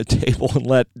stake on the table and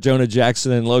let Jonah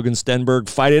Jackson and Logan Stenberg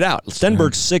fight it out.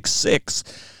 Stenberg's 6'6".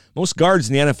 Most guards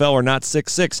in the NFL are not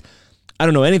 6'6". I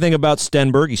don't know anything about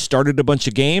Stenberg. He started a bunch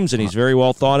of games, and he's very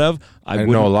well thought of. I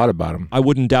know a lot about him. I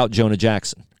wouldn't doubt Jonah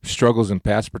Jackson. Struggles in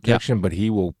pass protection, but he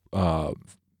will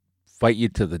fight you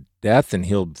to the death, and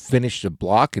he'll finish the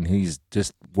block, and he's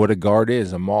just what a guard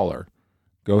is, a mauler.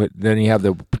 Go ahead. Then you have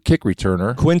the kick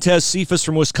returner. Quintez Cephas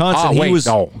from Wisconsin.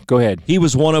 Go ahead. He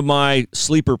was one of my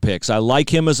sleeper picks. I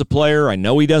like him as a player. I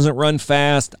know he doesn't run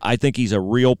fast. I think he's a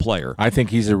real player. I think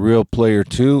he's a real player,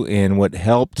 too, and what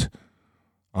helped –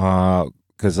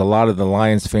 because a lot of the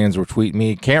Lions fans were tweeting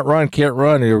me, can't run. They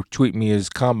were tweeting me his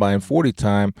combine 40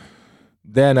 time.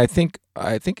 Then I think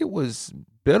it was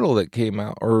Biddle that came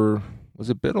out, or was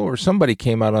it Biddle or somebody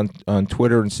came out on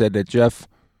Twitter and said that Jeff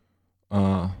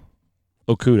Okudah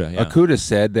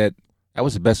said that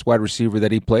was the best wide receiver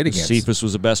that he played against. Cephas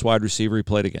was the best wide receiver he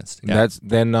played against. Yeah. That's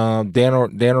then Dan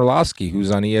Orlovsky, who's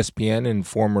on ESPN and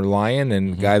former Lion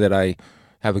and guy that I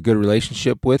have a good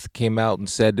relationship with, came out and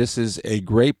said this is a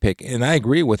great pick. And I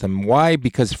agree with him. Why?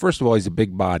 Because, first of all, he's a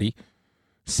big body.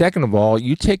 Second of all,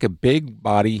 you take a big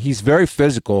body. He's very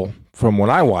physical from when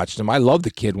I watched him. I loved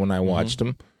the kid when I watched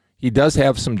him. He does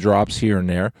have some drops here and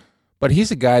there, but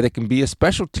he's a guy that can be a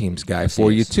special teams guy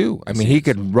for you, too. I mean, he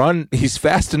could run. He's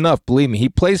fast enough, believe me. He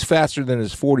plays faster than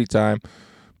his 40 time,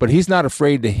 but he's not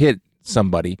afraid to hit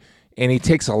somebody. And he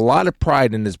takes a lot of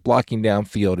pride in his blocking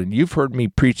downfield. And you've heard me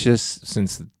preach this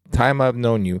since the time I've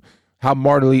known you, how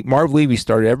Marv Levy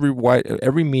started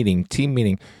every meeting, team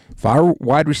meeting. If our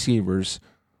wide receivers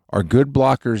are good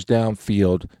blockers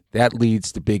downfield, that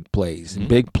leads to big plays. And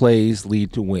big plays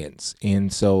lead to wins.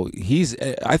 And so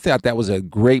I thought that was a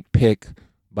great pick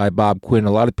by Bob Quinn.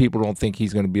 A lot of people don't think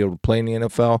he's going to be able to play in the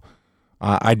NFL.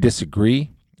 I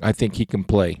disagree. I think he can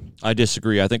play. I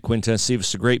disagree. I think Quintez Cephas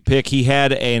is a great pick. He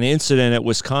had an incident at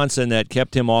Wisconsin that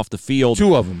kept him off the field.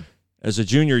 2 of them. As a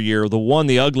junior year.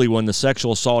 The ugly one, the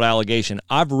sexual assault allegation.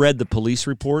 I've read the police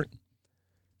report,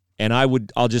 and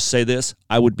I'll just say this,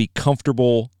 I would be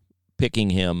comfortable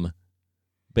picking him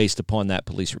based upon that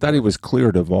police report. I thought he was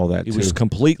cleared of all that, He was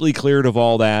completely cleared of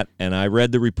all that, and I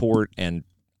read the report, and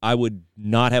I would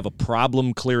not have a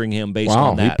problem clearing him based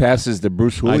on that. He passes the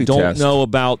Bruce Hooley test. I don't know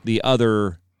about the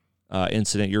other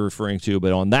incident you're referring to,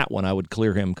 but on that one, I would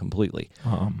clear him completely.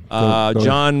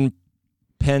 John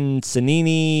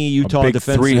Pensanini, Utah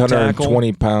defensive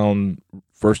 320-pound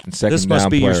first and second down player. This must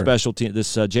be your specialty.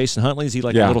 This Jason Huntley, is he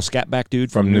like a little scat back dude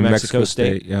from New Mexico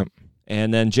State? Yep.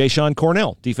 And then Jayshon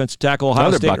Cornell, defensive tackle,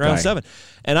 Ohio State, round 7.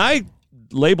 And I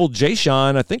labeled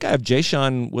Jayshon. I think I have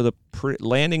Jayshon with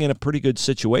landing in a pretty good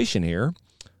situation here.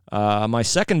 My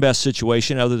second best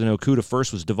situation, other than Okudah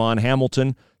first, was Devon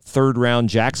Hamilton, 3rd round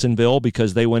Jacksonville,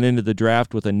 because they went into the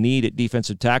draft with a need at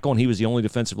defensive tackle, and he was the only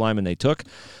defensive lineman they took.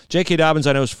 J.K. Dobbins,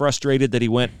 I know, is frustrated that he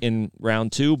went in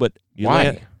round 2, but you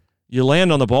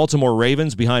land on the Baltimore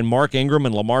Ravens behind Mark Ingram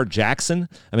and Lamar Jackson.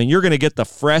 I mean, you're going to get the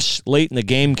fresh, late in the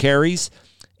game carries,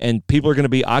 and people are going to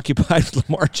be occupied with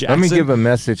Lamar Jackson. Let me give a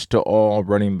message to all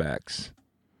running backs.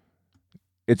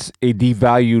 It's a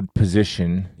devalued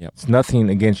position. Yep. It's nothing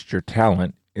against your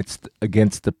talent. It's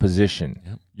against the position.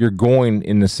 Yep. You're going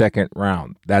in the 2nd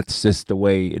round. That's just the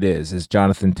way it is. As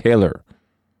Jonathan Taylor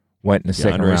went in the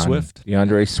 2nd round.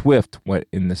 DeAndre Swift went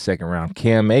in the 2nd round.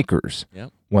 Cam Akers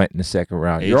went in the 2nd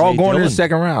round. You're all going in the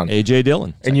 2nd round. A.J.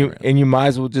 Dillon. And you might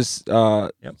as well just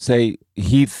say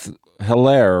Heath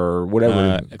Hilaire or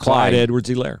whatever. Clyde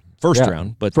Edwards-Helaire. First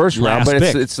round, but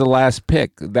it's the last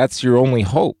pick. That's your only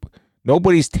hope.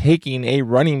 Nobody's taking a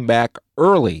running back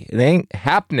early. It ain't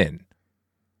happening.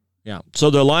 Yeah. So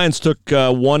the Lions took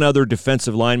one other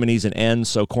defensive lineman. He's an end,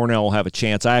 so Cornell will have a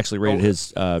chance. I actually rated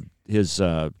his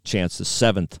chance the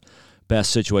 7th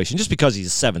best situation, just because he's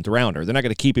a 7th rounder. They're not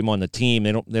going to keep him on the team.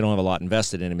 They don't have a lot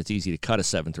invested in him. It's easy to cut a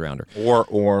 7th rounder.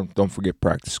 Or don't forget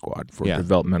practice squad for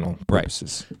developmental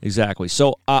purposes. Right. Exactly.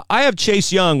 So I have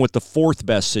Chase Young with the 4th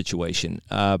best situation.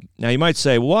 Now you might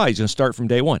say, well, why? He's going to start from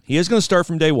day 1. He is going to start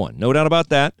from day 1. No doubt about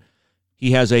that.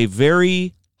 He has a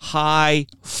very high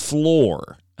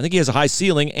floor. I think he has a high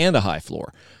ceiling and a high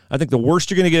floor. I think the worst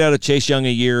you're going to get out of Chase Young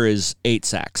a year is 8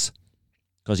 sacks.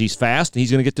 Because he's fast and he's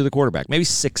going to get to the quarterback. Maybe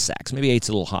 6 sacks. Maybe 8's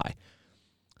a little high.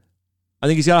 I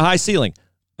think he's got a high ceiling.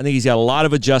 I think he's got a lot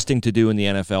of adjusting to do in the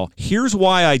NFL. Here's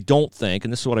why I don't think,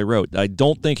 and this is what I wrote, I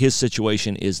don't think his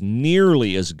situation is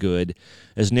nearly as good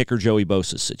as Nick or Joey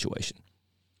Bosa's situation.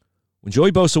 When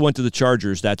Joey Bosa went to the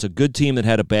Chargers, that's a good team that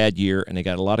had a bad year, and they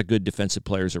got a lot of good defensive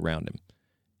players around him.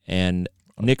 And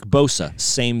Nick Bosa,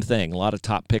 same thing. A lot of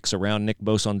top picks around Nick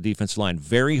Bosa on the defensive line.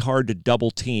 Very hard to double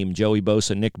team Joey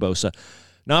Bosa, Nick Bosa,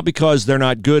 not because they're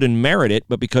not good and merit it,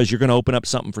 but because you're going to open up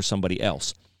something for somebody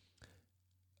else.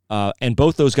 And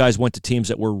both those guys went to teams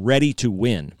that were ready to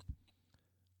win.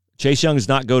 Chase Young does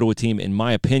not go to a team, in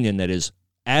my opinion, that is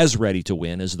as ready to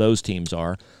win as those teams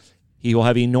are. He will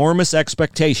have enormous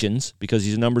expectations because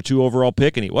he's a number 2 overall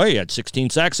pick, and he had 16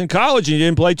 sacks in college and he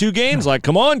didn't play 2 games. Like,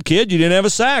 come on, kid, you didn't have a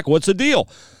sack. What's the deal?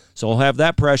 So he'll have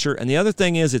that pressure. And the other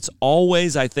thing is it's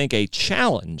always, I think, a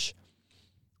challenge.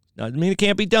 Now, I mean, it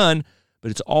can't be done,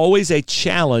 but it's always a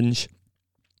challenge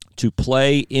to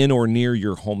play in or near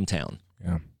your hometown.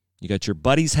 Yeah. You got your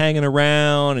buddies hanging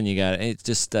around, and it's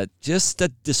just a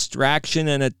distraction,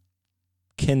 and it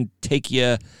can take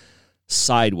you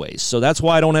sideways. So that's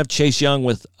why I don't have Chase Young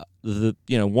with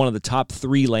one of the top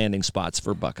 3 landing spots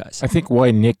for Buckeyes. I think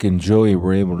why Nick and Joey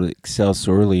were able to excel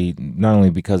so early, not only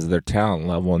because of their talent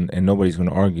level, and nobody's going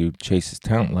to argue Chase's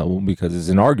talent level because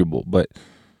it's inarguable, but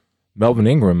Melvin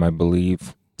Ingram, I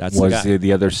believe, was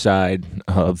the other side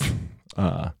of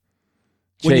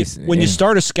Chase. When you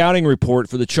start a scouting report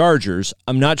for the Chargers,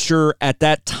 I'm not sure at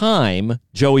that time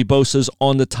Joey Bosa's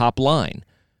on the top line.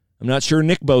 I'm not sure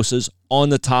Nick Bosa's on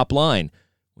the top line.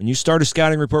 When you start a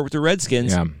scouting report with the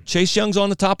Redskins, Chase Young's on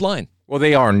the top line. Well,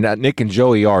 they are. Nick and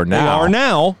Joey are now. They are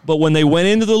now, but when they went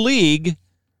into the league,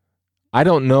 I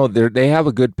don't know. They have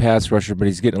a good pass rusher, but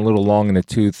he's getting a little long in the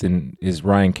tooth, and is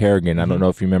Ryan Kerrigan. I don't know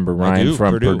if you remember Ryan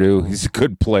from Purdue. He's a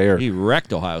good player. He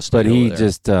wrecked Ohio State. But he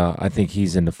just, I think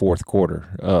he's in the 4th quarter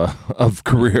of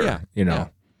career, Yeah.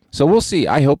 So we'll see.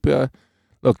 I hope,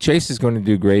 look, Chase is going to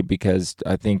do great because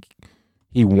I think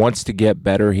he wants to get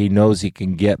better. He knows he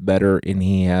can get better, and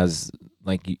he has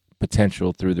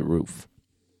potential through the roof.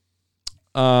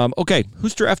 Okay,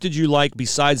 whose draft did you like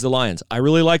besides the Lions? I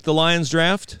really liked the Lions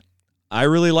draft. I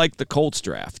really liked the Colts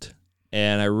draft.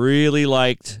 And I really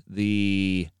liked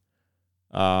the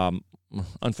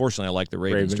unfortunately, I liked the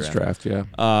Ravens draft. Yeah.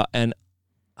 And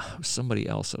somebody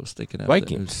else I was thinking of.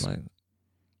 Vikings.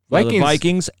 The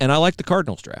Vikings, and I liked the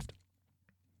Cardinals draft.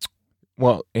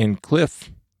 Well, and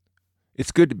Cliff.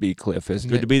 It's good to be Cliff, isn't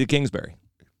it? Good to be the Kingsbury.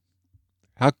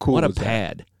 How cool What a is that?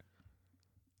 pad.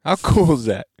 How cool is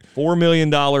that? $4 million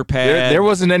pad. There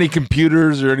wasn't any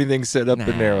computers or anything set up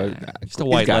in there. Just a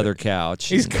white leather couch.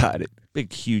 He's got it.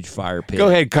 Big, huge fire pit. Go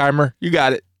ahead, Keimer. You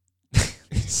got it.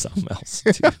 Something else,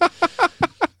 too.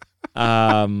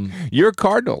 Your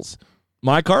Cardinals.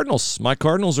 My Cardinals. My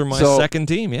Cardinals are my second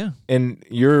team, yeah. And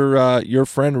your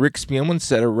friend Rick Spielman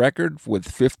set a record with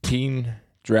 15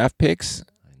 draft picks.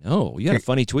 I know. You had a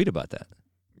funny tweet about that.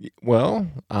 Well,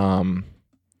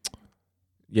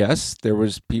 yes, there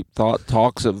was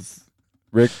talks of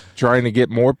Rick trying to get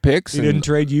more picks. He didn't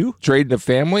trade you? Trading the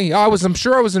family. I'm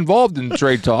sure I was involved in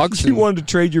trade talks. You wanted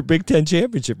to trade your Big Ten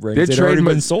championship rings. They'd already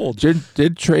been sold.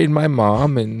 Did trade my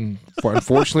mom, and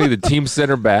unfortunately the team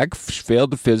center back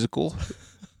failed the physical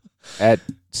at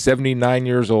 79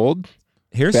 years old.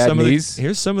 Here's some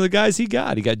of the guys he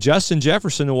got. He got Justin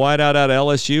Jefferson, a wideout out of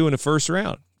LSU in the first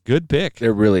round. Good pick.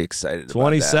 They're really excited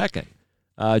about that.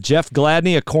 22nd. Jeff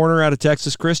Gladney, a corner out of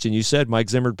Texas Christian. You said Mike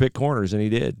Zimmer picked corners, and he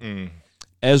did.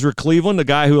 Ezra Cleveland, a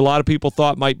guy who a lot of people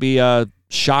thought might be a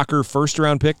shocker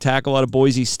first-round pick, tackle out of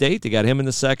Boise State. They got him in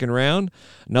the second round.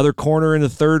 Another corner in the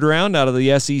third round out of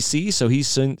the SEC, so he's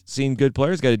seen good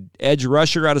players. Got an edge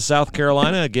rusher out of South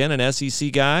Carolina, again, an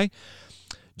SEC guy.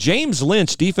 James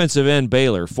Lynch, defensive end,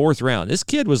 Baylor, 4th round. This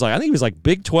kid was I think he was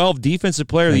Big 12 Defensive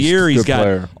Player of the Year. He's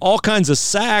got all kinds of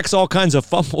sacks, all kinds of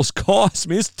fumbles cost. I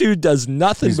mean, this dude does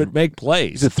nothing but make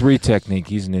plays. He's a 3 technique.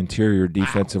 He's an interior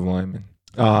defensive lineman.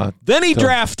 Then he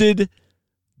drafted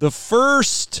the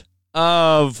first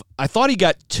of, I thought he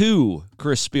got 2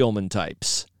 Chris Spielman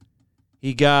types.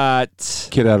 He got...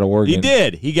 Kid out of Oregon. He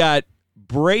did. He got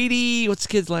Brady, what's the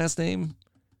kid's last name?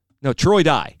 No, Troy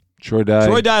Dye. Troy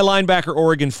Dye, linebacker,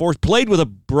 Oregon, 4th. Played with a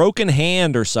broken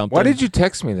hand or something. Why did you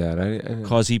text me that?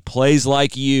 Because he plays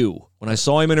like you. When I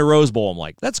saw him in a Rose Bowl, I'm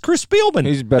like, that's Chris Spielman.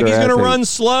 He's better. He's going to run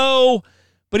slow,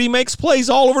 but he makes plays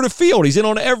all over the field. He's in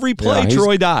on every play,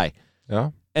 Troy Dye.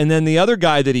 Yeah. And then the other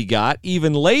guy that he got,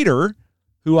 even later,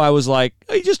 who I was like,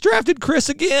 oh, he just drafted Chris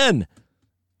again,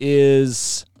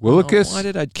 is...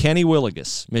 Willigus? Kenny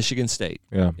Willigus, Michigan State.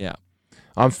 Yeah.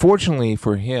 Unfortunately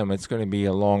for him, it's going to be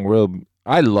a long road.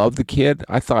 I love the kid.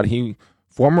 I thought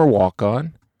former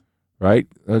walk-on, right?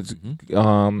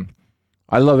 I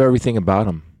I love everything about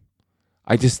him.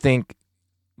 I just think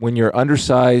when you're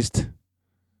undersized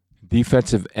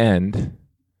defensive end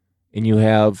and you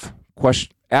have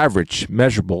average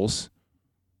measurables,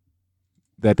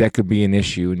 that could be an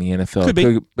issue in the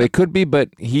NFL. It could be, but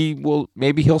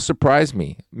maybe he'll surprise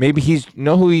me. Maybe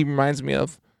who he reminds me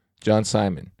of? John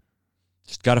Simon.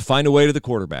 Just got to find a way to the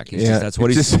quarterback. Can he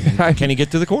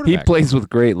get to the quarterback? He plays with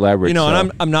great leverage.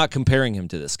 And I'm not comparing him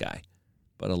to this guy.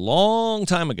 But a long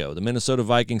time ago, the Minnesota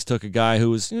Vikings took a guy who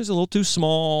was a little too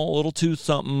small, a little too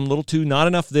something, a little too not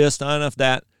enough this, not enough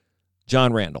that.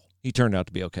 John Randall. He turned out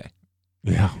to be okay.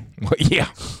 Yeah. Well, yeah.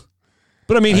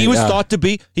 But, I mean, he was thought to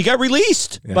be – he got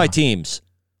released by teams.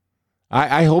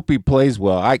 I hope he plays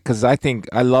well because I think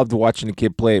I loved watching the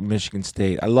kid play at Michigan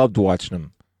State. I loved watching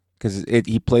him because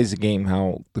he plays the game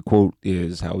how the quote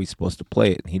is, how he's supposed to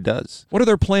play it, and he does. What are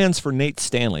their plans for Nate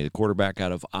Stanley, the quarterback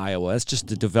out of Iowa? That's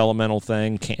just a developmental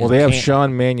thing. They have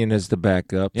Sean Mannion as the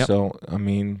backup. Yep. So, I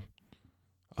mean,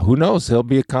 who knows? He'll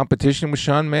be a competition with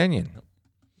Sean Mannion.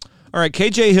 All right,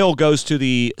 KJ Hill goes to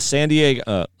the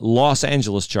Los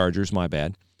Angeles Chargers, my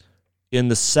bad, in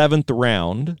the 7th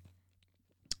round.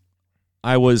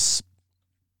 I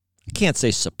can't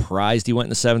say surprised he went in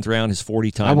the 7th round. His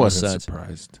 40 time. I wasn't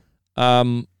surprised.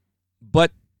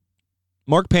 But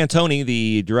Mark Pantoni,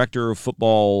 the director of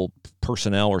football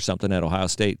personnel or something at Ohio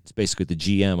State, is basically the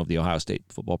GM of the Ohio State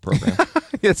football program.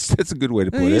 That's a good way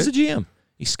to put it. He's a GM.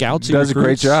 He scouts. He does a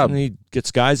great job. And he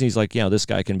gets guys, and he's like, this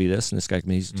guy can be this, and this guy can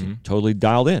be. He's totally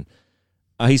dialed in.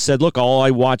 He said, look, I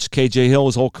watched KJ Hill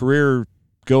his whole career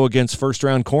go against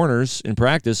first-round corners in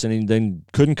practice, and he then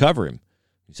couldn't cover him.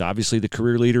 He's obviously the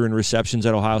career leader in receptions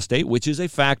at Ohio State, which is a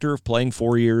factor of playing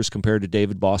 4 years compared to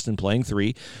David Boston playing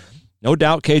 3. No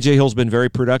doubt KJ Hill's been very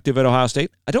productive at Ohio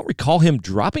State. I don't recall him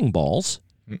dropping balls.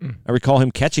 I recall him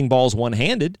catching balls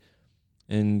one-handed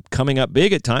and coming up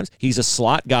big at times. He's a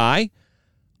slot guy.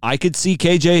 I could see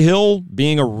KJ Hill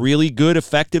being a really good,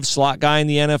 effective slot guy in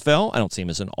the NFL. I don't see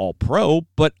him as an all-pro,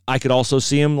 but I could also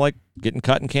see him like getting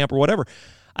cut in camp or whatever.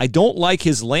 I don't like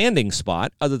his landing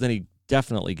spot, other than he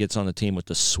definitely gets on the team with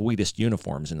the sweetest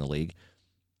uniforms in the league,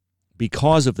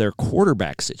 because of their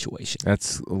quarterback situation.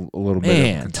 That's a little bit.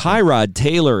 Man, Tyrod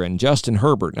Taylor and Justin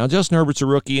Herbert. Now, Justin Herbert's a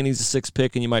rookie, and he's a 6th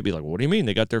pick, and you might be like, what do you mean?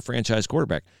 They got their franchise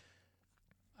quarterback.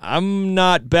 I'm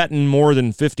not betting more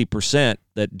than 50%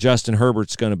 that Justin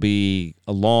Herbert's going to be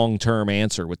a long-term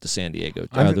answer with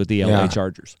the with the LA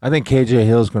Chargers. I think KJ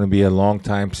Hill is going to be a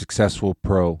long-time successful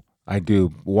pro. I do.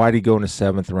 Why'd he go in the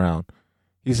 7th round?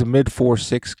 He's a mid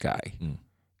 4'6" guy,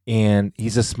 and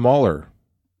he's a smaller.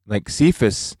 Like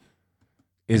Cephas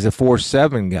is a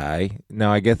 4'7" guy.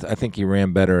 Now I think he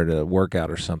ran better at a workout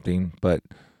or something, but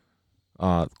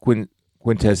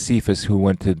Quintez Cephas, who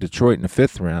went to Detroit in the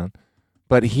 5th round.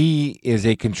 But he is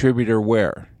a contributor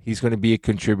where? He's going to be a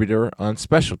contributor on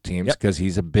special teams because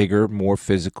he's a bigger, more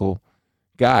physical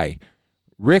guy.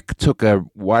 Rick took a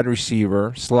wide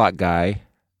receiver slot guy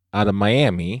out of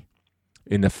Miami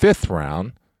in the 5th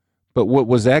round. But what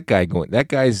was that guy going? That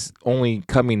guy's only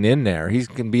coming in there. He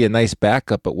can be a nice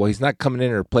backup, but he's not coming in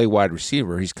there to play wide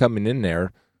receiver. He's coming in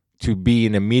there to be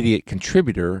an immediate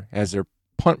contributor as their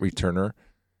punt returner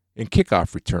and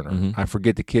kickoff returner. I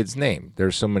forget the kid's name.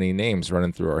 There's so many names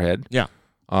running through our head. Yeah.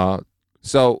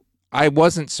 So I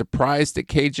wasn't surprised that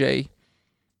KJ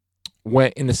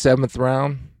went in the 7th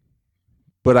round,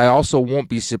 but I also won't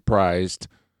be surprised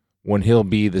when he'll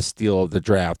be the steal of the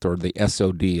draft, or the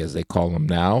SOD as they call him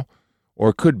now,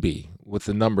 or could be with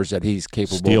the numbers that he's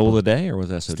capable. Steal of the day, or was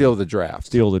SOD? Steal of the draft.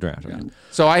 Steal of the draft. Yeah.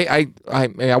 So I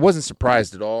wasn't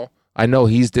surprised at all. I know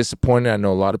he's disappointed. I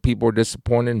know a lot of people are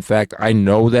disappointed. In fact, I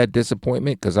know that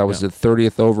dispointment because I was the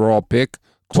 30th overall pick.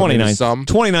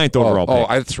 29th overall pick. Oh,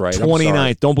 that's right.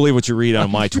 29th. Don't believe what you read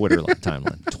on my Twitter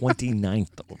timeline. 29th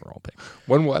overall pick.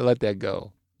 When will I let that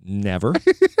go? Never.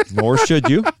 Nor should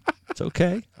you. It's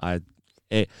okay. I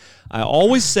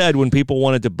always said when people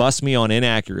wanted to bust me on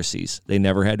inaccuracies, they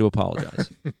never had to apologize.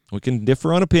 We can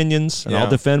differ on opinions, and I'll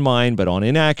defend mine, but on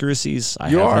inaccuracies, I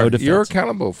have no defense. You're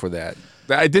accountable for that.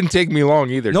 It didn't take me long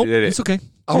either, nope, did it? It's okay.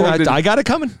 I got it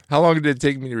coming. How long did it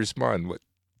take me to respond? What?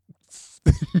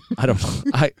 I don't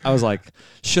know. I was like,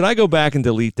 should I go back and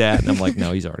delete that? And I'm like,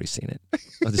 no, he's already seen it.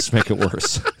 I'll just make it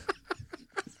worse.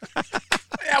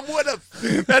 I would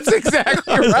have. That's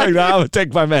exactly right. Like, no, I'm going to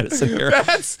take my medicine here.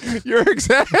 You're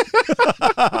exactly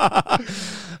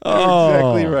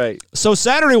right. So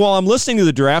Saturday, while I'm listening to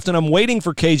the draft and I'm waiting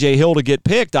for KJ Hill to get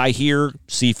picked, I hear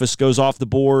Cephas goes off the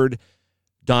board.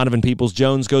 Donovan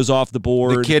Peoples-Jones goes off the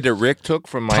board. The kid that Rick took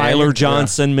from Miami. Tyler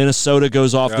Johnson, Minnesota,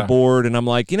 goes off the Yeah. board. And I'm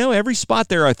like, every spot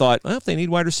there I thought, well, if they need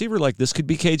wide receiver, like this could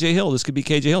be KJ Hill. This could be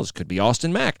KJ Hill. This could be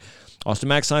Austin Mack. Austin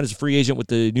Mack signed as a free agent with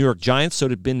the New York Giants. So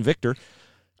did Ben Victor.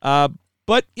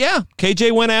 But, yeah,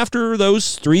 KJ went after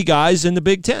those 3 guys in the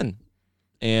Big Ten.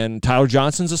 And Tyler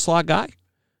Johnson's a slot guy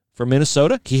from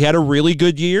Minnesota. He had a really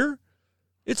good year.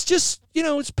 It's just,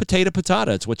 it's potato.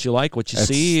 It's what you like, what you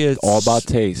see. It's all about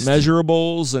taste.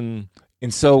 Measurables and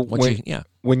so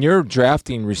when you're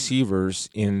drafting receivers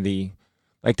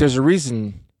there's a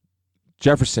reason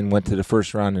Jefferson went to the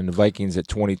first round in the Vikings at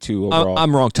 22 overall.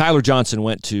 I'm wrong. Tyler Johnson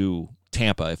went to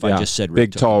Tampa. If I just said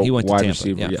big, tall, he went to wide Tampa,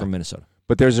 receiver, from Minnesota.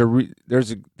 But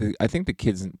I think the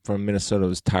kid from Minnesota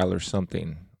was Tyler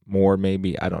something more,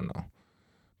 maybe, I don't know.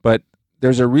 But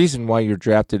there's a reason why you're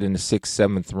drafted in the 6th,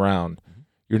 7th round.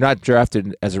 You're not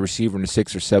drafted as a receiver in the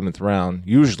 6th or 7th round,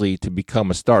 usually to become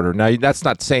a starter. Now, that's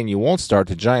not saying you won't start.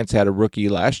 The Giants had a rookie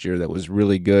last year that was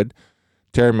really good.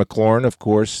 Terry McLaurin, of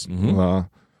course,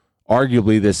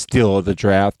 arguably the steal of the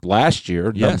draft last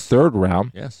year, Yes. 3rd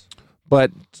round. Yes.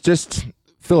 But just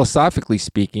philosophically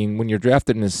speaking, when you're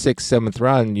drafted in the 6th, 7th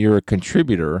round, you're a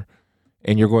contributor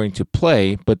and you're going to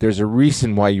play, but there's a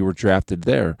reason why you were drafted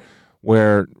there.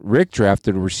 Where Rick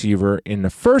drafted a receiver in the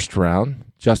 1st round,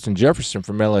 Justin Jefferson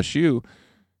from LSU,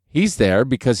 he's there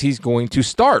because he's going to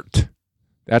start.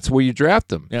 That's where you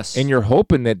draft him. Yes. And you're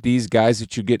hoping that these guys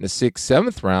that you get in the 6th,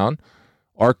 7th round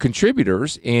are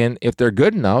contributors, and if they're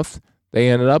good enough, they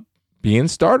ended up being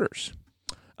starters.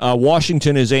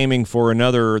 Washington is aiming for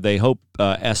another, they hope,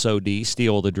 SOD,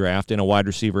 steal of the draft, and a wide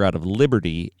receiver out of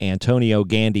Liberty, Antonio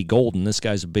Gandy Golden. This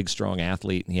guy's a big, strong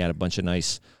athlete, and he had a bunch of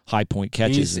nice high-point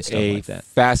catches and stuff like that. He's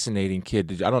a fascinating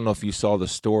kid. I don't know if you saw the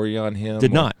story on him.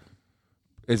 Did not.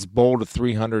 It's bowled a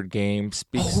 300 game.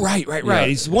 Right. Yeah.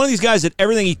 He's one of these guys that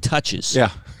everything he touches,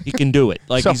 Yeah. he can do it.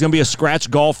 Like, So- he's going to be a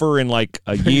scratch golfer in, like,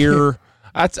 a year.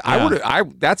 That's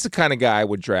the kind of guy I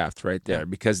would draft right there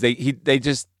because they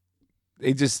just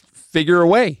figure a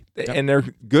way, and they're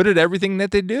good at everything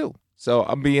that they do. So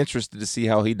I'll be interested to see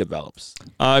how he develops.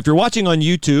 If you're watching on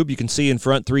YouTube, you can see in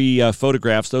front 3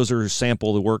 photographs. Those are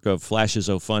sample the work of Flashes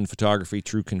of Fun Photography,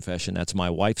 True Confession. That's my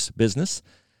wife's business.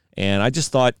 And I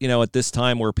just thought, at this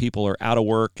time where people are out of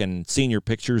work and senior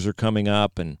pictures are coming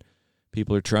up and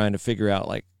people are trying to figure out,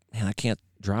 like, man, I can't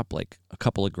drop like a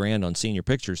couple of grand on senior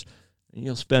pictures.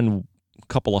 You'll spend a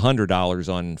couple of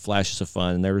 $100 on Flashes of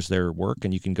Fun, and there's their work,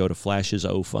 and you can go to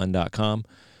flashesofun.com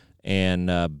and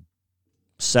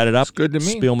set it up. It's good to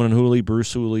me. Spielman and Hooley,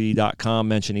 BruceHooley.com,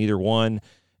 mention either one,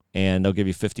 and they'll give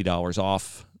you $50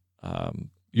 off.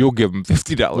 You'll give them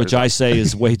 $50, Which I say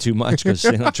is way too much because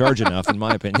they don't charge enough, in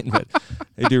my opinion, but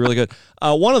they do really good.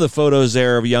 One of the photos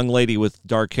there of a young lady with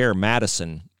dark hair,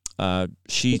 Madison,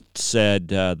 she said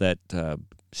that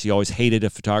she always hated a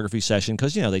photography session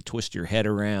because, they twist your head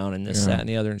around and this, that, and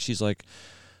the other. And she's like,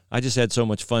 I just had so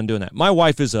much fun doing that. My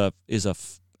wife is a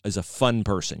fun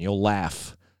person. You'll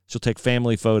laugh. She'll take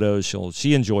family photos.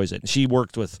 She enjoys it. And she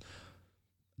worked with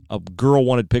a girl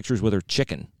wanted pictures with her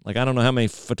chicken. Like, I don't know how many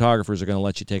photographers are going to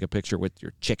let you take a picture with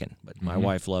your chicken, but my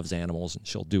wife loves animals and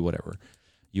she'll do whatever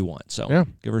you want. So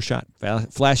give her a shot.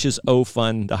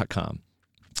 Flashesofun.com.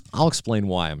 I'll explain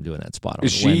why I'm doing that spot on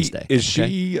Wednesday. Is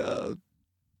she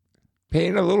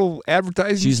paying a little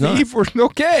advertising She's fee not. for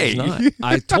okay? She's not.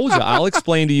 I told you. I'll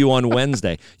explain to you on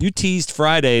Wednesday. You teased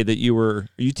Friday that you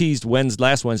teased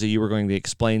last Wednesday you were going to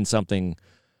explain something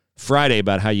Friday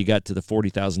about how you got to the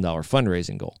 $40,000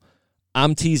 fundraising goal.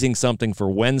 I'm teasing something for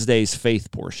Wednesday's faith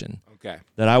portion. Okay.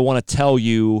 That I want to tell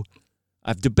you.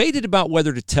 I've debated about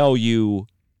whether to tell you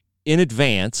in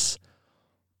advance,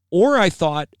 or I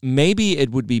thought maybe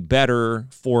it would be better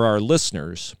for our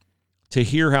listeners to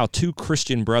hear how 2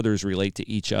 Christian brothers relate to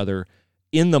each other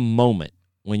in the moment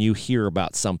when you hear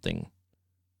about something.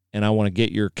 And I want to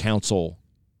get your counsel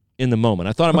in the moment.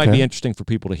 I thought it might be interesting for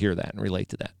people to hear that and relate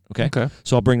to that. Okay.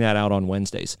 So I'll bring that out on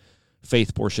Wednesday's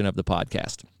faith portion of the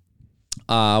podcast,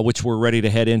 which we're ready to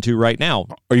head into right now.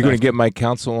 Are you going to get my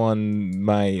counsel on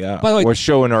my By the way, we're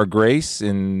showing our grace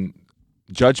and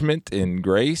judgment and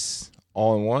grace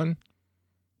all in one?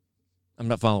 I'm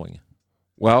not following you.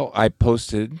 Well, I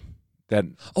posted that.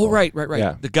 Oh, right.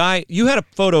 Yeah. The guy, you had a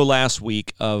photo last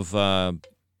week of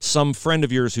some friend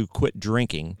of yours who quit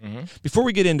drinking. Mm-hmm. Before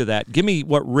we get into that, give me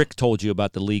what Rick told you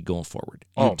about the league going forward.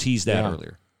 You teased that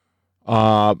earlier. They're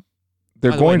By the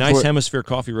going way, nice for, Hemisphere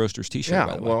Coffee Roasters t-shirt, yeah,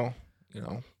 by the way. well,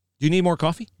 Do you need more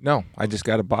coffee? no, I just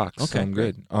got a box. Okay, so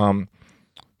I'm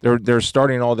good. They're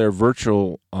starting all their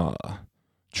virtual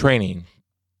training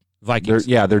Vikings.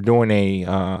 They're doing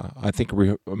I think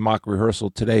a mock rehearsal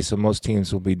today, so most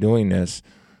teams will be doing this.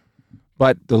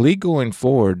 But the league going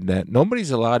forward, that nobody's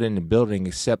allowed in the building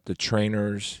except the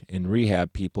trainers and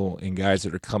rehab people and guys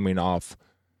that are coming off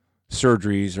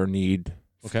surgeries or need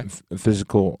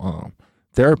physical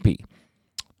therapy.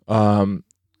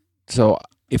 So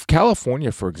if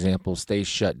California, for example, stays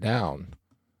shut down,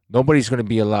 nobody's going to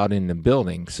be allowed in the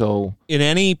building. So in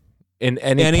any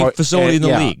part, facility in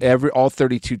the league, all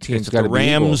 32 teams got to be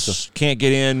Rams equal, so. Can't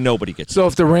get in, nobody gets in. So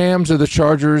if the Rams or the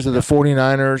Chargers or the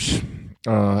 49ers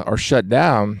are shut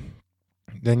down,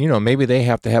 then maybe they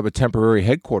have to have a temporary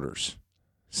headquarters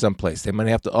someplace. They might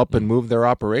have to up and move their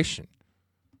operation.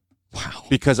 Wow.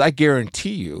 Because I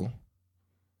guarantee you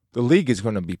the league is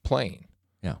going to be playing.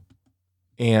 Yeah.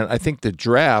 And I think the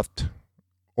draft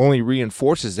only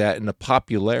reinforces that in the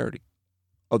popularity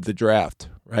of the draft,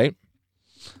 right?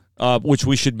 Which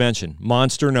we should mention.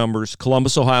 Monster numbers.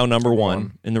 Columbus, Ohio, number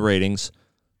one in the ratings.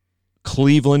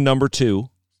 Cleveland, number 2.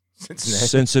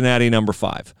 Cincinnati, number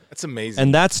 5. That's amazing.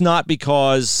 And that's not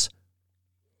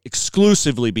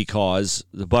exclusively because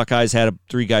the Buckeyes had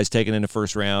 3 guys taken in the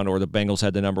first round or the Bengals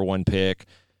had the number 1 pick.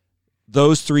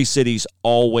 Those 3 cities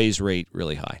always rate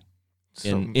really high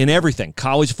in everything.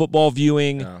 College football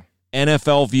viewing,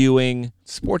 NFL viewing.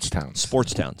 Sports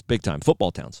towns, big time.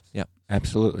 Football towns, yeah.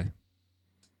 Absolutely.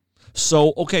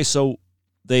 So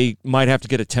they might have to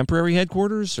get a temporary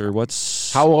headquarters, or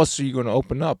what's... How else are you going to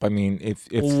open up? I mean, if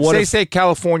say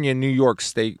California, New York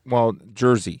State,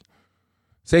 Jersey.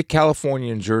 Say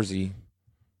California and Jersey,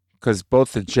 because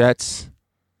both the Jets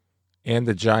and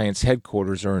the Giants'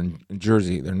 headquarters are in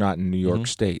Jersey. They're not in New York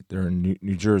State. They're in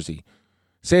New Jersey.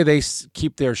 Say they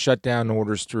keep their shutdown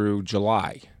orders through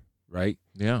July, right?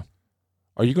 Yeah.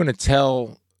 Are you going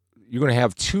to you're going to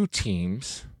have 2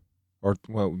 teams, or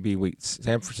what would be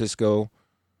San Francisco...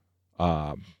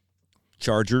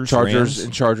 Chargers Rams.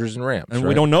 And Rams. And right?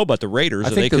 we don't know about the Raiders.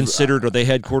 Are they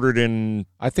headquartered in...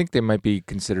 I think they might be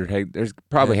considered... There's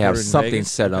probably have something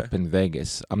set up in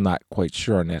Vegas. I'm not quite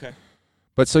sure on that. Okay.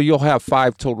 But so you'll have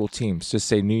 5 total teams, just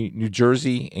say New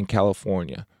Jersey and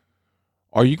California.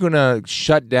 Are you going to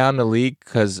shut down the league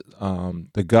because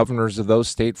the governors of those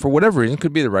states, for whatever reason,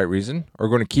 could be the right reason, are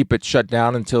going to keep it shut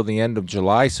down until the end of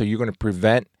July, so you're going to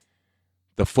prevent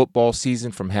the football season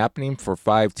from happening for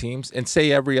 5 teams? And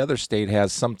say every other state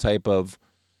has some type of,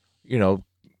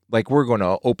 like we're going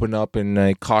to open up in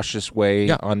a cautious way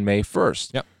on May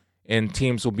 1st. Yep. And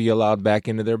teams will be allowed back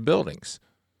into their buildings.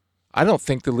 I don't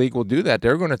think the league will do that.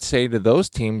 They're going to say to those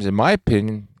teams, in my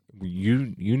opinion,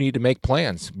 you need to make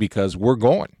plans because we're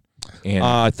going. And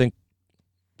I think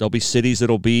there'll be cities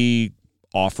that'll be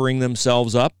offering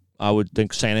themselves up. I would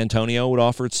think San Antonio would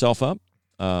offer itself up.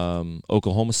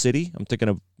 Oklahoma City. I'm thinking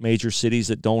of major cities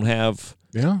that don't have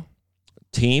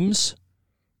teams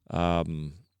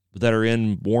that are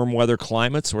in warm weather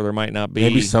climates where there might not be.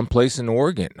 Maybe someplace in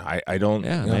Oregon. I don't.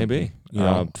 Yeah, maybe.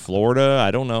 Florida.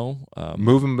 I don't know.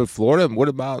 Moving to Florida. What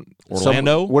about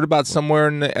Orlando? What about somewhere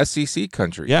in the SEC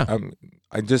country? Yeah.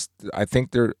 I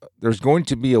think there's going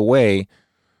to be a way.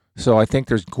 So I think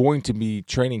there's going to be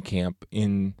training camp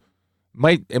in.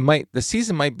 The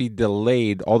season might be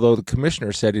delayed, although the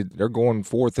commissioner said they're going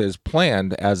forth as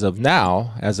planned as of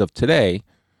now, as of today.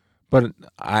 But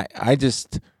I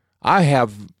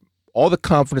have all the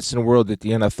confidence in the world that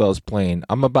the NFL is playing.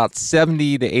 I'm about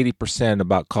 70 to 80%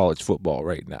 about college football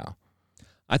right now.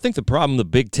 I think the problem the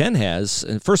Big Ten has,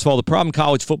 and first of all, the problem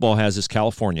college football has is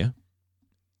California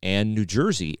and New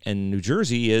Jersey, and New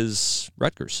Jersey is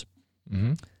Rutgers.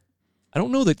 Mm-hmm. I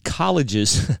don't know that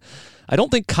colleges. I don't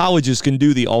think colleges can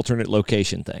do the alternate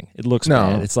location thing. It looks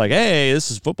bad. It's like, hey,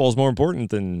 football is more important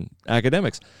than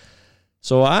academics.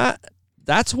 So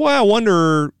that's why I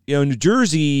wonder. New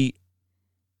Jersey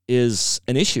is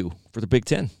an issue for the Big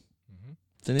Ten. Mm-hmm.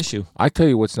 It's an issue. I tell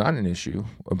you what's not an issue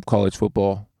of college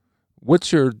football.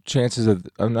 What's your chances of?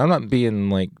 I'm not being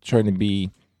trying to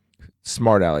be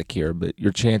smart aleck here, but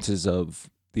your chances of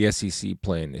the SEC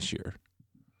playing this year?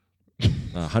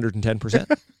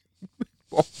 110%.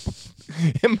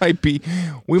 It might be.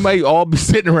 We might all be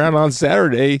sitting around on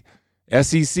Saturday.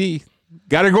 SEC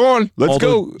got it going. Let's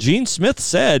go. Gene Smith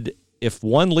said, if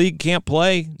one league can't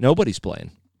play, nobody's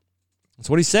playing. That's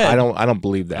what he said. I don't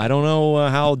believe that. I don't know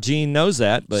how Gene knows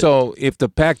that. But so if the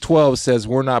Pac-12 says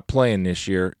we're not playing this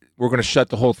year, we're going to shut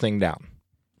the whole thing down.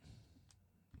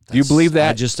 Do you believe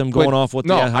that? I just am going off what.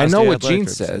 I know what Gene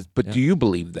says, but do you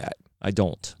believe that? I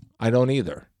don't. I don't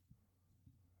either.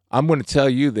 I'm going to tell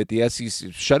you that the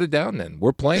SEC, shut it down then.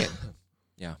 We're playing.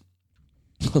 Yeah.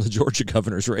 Well, the Georgia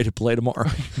governor's ready to play tomorrow.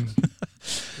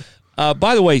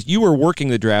 By the way, you were working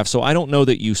the draft, so I don't know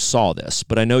that you saw this,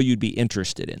 but I know you'd be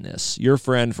interested in this. Your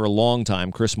friend for a long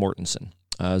time, Chris Mortensen,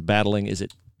 battling, is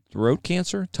it throat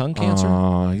cancer, tongue cancer?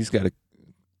 He's got a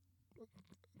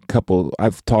couple.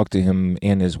 I've talked to him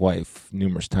and his wife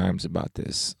numerous times about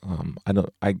this.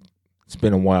 It's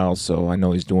been a while, so I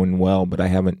know he's doing well, but I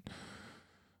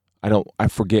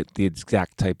forget the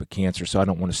exact type of cancer, so I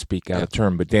don't want to speak out of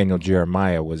turn. But Daniel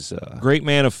Jeremiah was great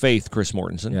man of faith, Chris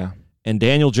Mortensen. Yeah. And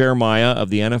Daniel Jeremiah of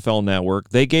the NFL Network,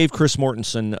 they gave Chris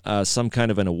Mortensen some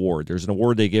kind of an award. There's an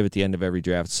award they give at the end of every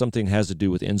draft. Something has to do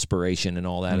with inspiration and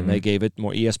all that. And they gave it,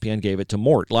 ESPN gave it to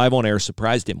Mort. Live on air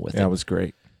surprised him with it. That was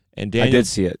great. And I did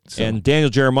see it. So. And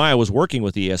Daniel Jeremiah was working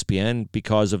with ESPN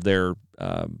because of their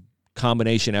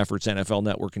combination efforts, NFL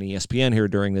Network and ESPN, here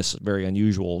during this very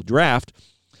unusual draft.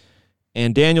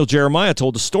 And Daniel Jeremiah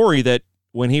told a story that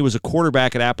when he was a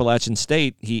quarterback at Appalachian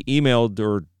State, he emailed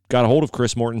or got a hold of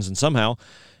Chris Mortensen somehow,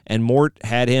 and Mort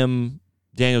had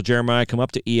Daniel Jeremiah, come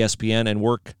up to ESPN and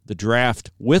work the draft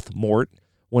with Mort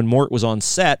when Mort was on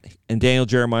set, and Daniel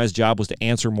Jeremiah's job was to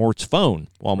answer Mort's phone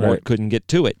while Mort couldn't get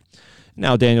to it.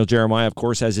 Now, Daniel Jeremiah, of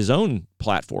course, has his own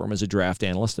platform as a draft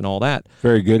analyst and all that.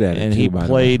 Very good at it, and too, he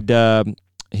played.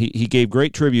 He gave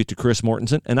great tribute to Chris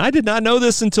Mortensen, and I did not know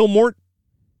this until Mort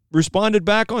responded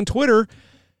back on Twitter.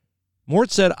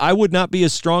 Mort said, "I would not be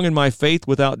as strong in my faith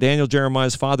without Daniel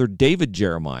Jeremiah's father, David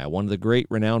Jeremiah, one of the great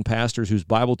renowned pastors whose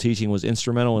Bible teaching was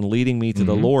instrumental in leading me to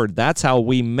the Lord. That's how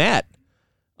we met."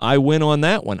 I win on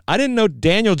that one. I didn't know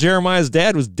Daniel Jeremiah's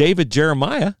dad was David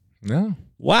Jeremiah. No.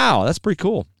 Wow, that's pretty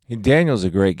cool. Daniel's a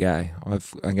great guy.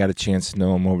 I got a chance to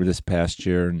know him over this past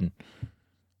year, and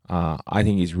I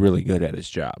think he's really good at his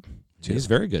job. Too. He's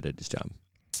very good at his job.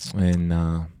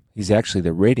 And he's actually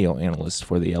the radio analyst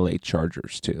for the LA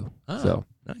Chargers, too. Oh, so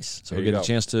nice. So we get a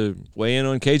chance to weigh in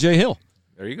on KJ Hill.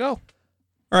 There you go. All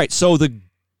right, so the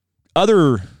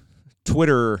other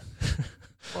Twitter...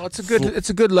 Well, it's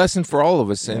a good lesson for all of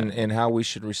us in how we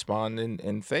should respond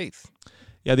in faith.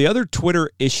 Yeah, the other Twitter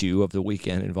issue of the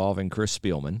weekend involving Chris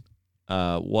Spielman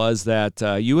was that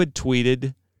you had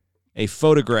tweeted a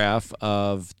photograph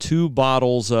of 2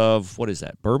 bottles of, what is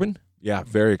that, bourbon? Yeah,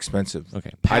 very expensive.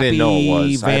 Okay. I didn't know it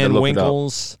was. Van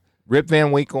Winkle's. Rip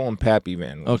Van Winkle and Pappy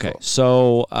Van Winkle. Okay,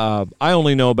 so I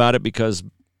only know about it because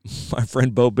my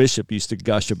friend Bo Bishop used to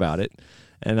gush about it,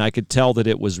 and I could tell that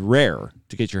it was rare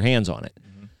to get your hands on it.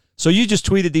 So you just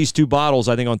tweeted these 2 bottles,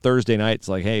 I think, on Thursday night. It's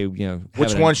like, hey,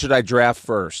 which one should I draft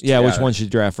first? Yeah, which one should you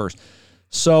draft first?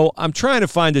 So I'm trying to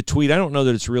find a tweet. I don't know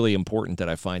that it's really important that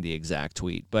I find the exact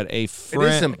tweet, but a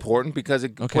friend. It is important because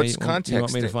it puts context. You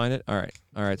want me to find it? All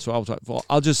right. So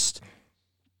I'll just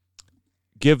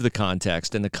give the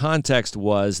context, and the context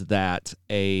was that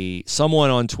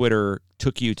someone on Twitter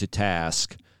took you to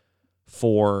task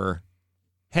for,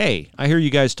 hey, I hear you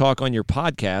guys talk on your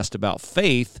podcast about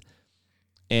faith.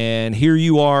 And here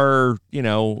you are,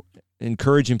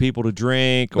 encouraging people to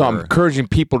drink. No, I'm encouraging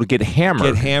people to get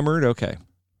hammered. Get hammered? Okay.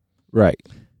 Right.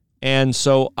 And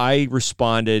so I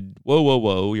responded,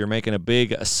 whoa, you're making a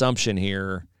big assumption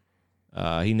here.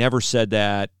 He never said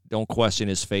that. Don't question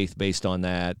his faith based on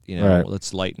that. Right.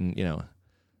 Let's lighten,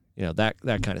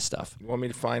 that kind of stuff. You want me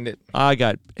to find it?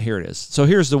 Here it is. So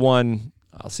here's the one.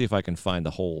 I'll see if I can find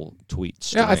the whole tweet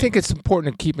string. Yeah, I think it's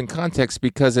important to keep in context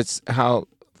because it's how...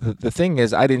 The thing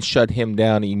is, I didn't shut him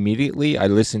down immediately. I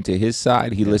listened to his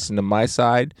side. He listened to my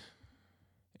side.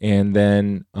 And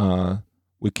then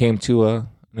we came to an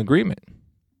agreement.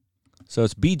 So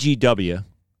it's BGW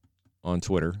on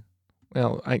Twitter.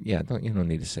 Well, you don't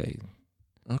need to say.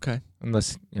 Okay.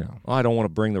 Unless, Well, I don't want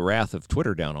to bring the wrath of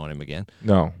Twitter down on him again.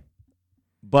 No.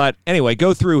 But anyway,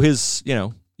 go through his,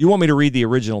 you want me to read the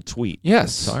original tweet?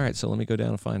 Yes. So, all right, so let me go down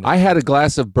and find it. I had a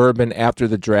glass of bourbon after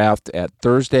the draft at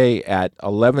Thursday at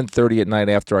 11:30 at night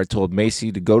after I told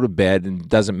Macy to go to bed, and it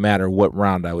doesn't matter what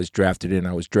round I was drafted in.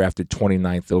 I was drafted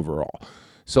 29th overall.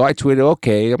 So I tweeted,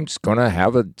 okay, I'm just going to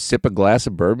have a sip of glass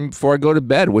of bourbon before I go to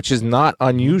bed, which is not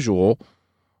unusual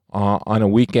on a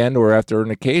weekend or after an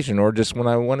occasion or just when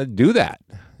I want to do that.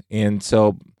 And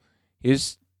so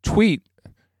his tweet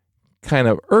kind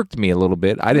of irked me a little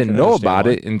bit. I didn't know about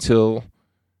it until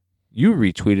you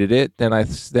retweeted it. Then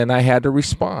I had to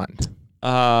respond.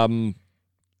 Can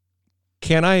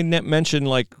I mention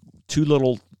like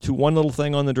one little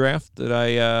thing on the draft that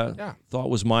I thought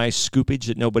was my scoopage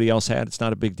that nobody else had? It's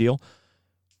not a big deal.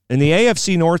 In the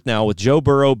AFC North now with Joe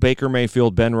Burrow, Baker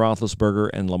Mayfield, Ben Roethlisberger,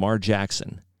 and Lamar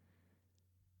Jackson,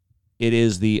 it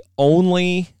is the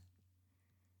only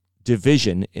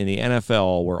division in the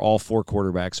NFL where all 4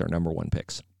 quarterbacks are number 1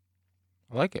 picks.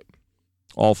 I like it.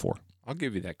 All 4. I'll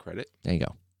give you that credit. There you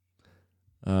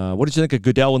go. What did you think of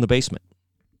Goodell in the basement?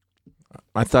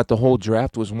 I thought the whole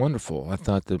draft was wonderful. I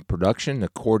thought the production, the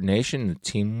coordination, the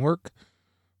teamwork,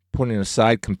 putting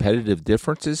aside competitive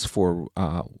differences for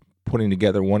putting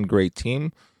together one great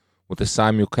team with the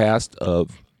simulcast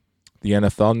of the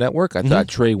NFL Network. I thought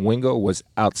Trey Wingo was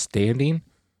outstanding.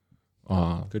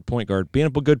 Good point guard. Being a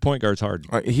good point guard is hard.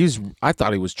 I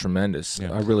thought he was tremendous.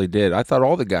 Yeah. I really did. I thought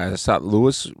all the guys. I thought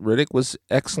Lewis Riddick was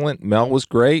excellent. Mel was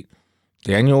great.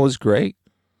 Daniel was great.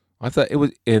 I thought it was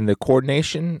in the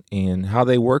coordination and how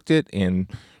they worked it and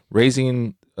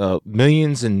raising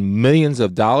millions and millions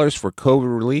of dollars for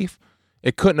COVID relief.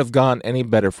 It couldn't have gone any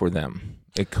better for them.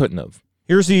 It couldn't have.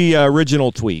 Here's the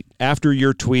original tweet. After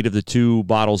your tweet of the 2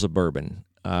 bottles of bourbon,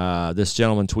 this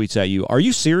gentleman tweets at you, "Are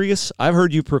you serious? I've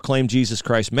heard you proclaim Jesus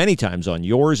Christ many times on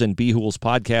yours and Behool's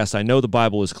podcast. I know the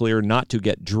Bible is clear not to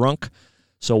get drunk.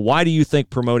 So why do you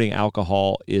think promoting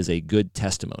alcohol is a good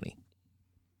testimony?"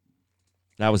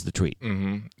 That was the tweet.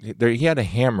 Mm-hmm. He had a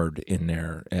hammered in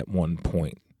there at one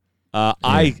point.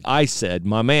 I said,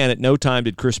 my man, at no time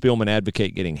did Chris Spielman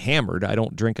advocate getting hammered. I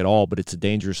don't drink at all, but it's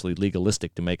dangerously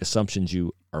legalistic to make assumptions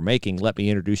you are making. Let me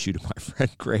introduce you to my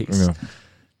friend Grace. Yeah.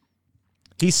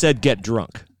 He said get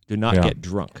drunk. Do not get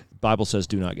drunk. The Bible says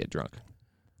do not get drunk.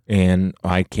 And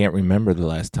I can't remember the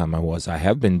last time I was. I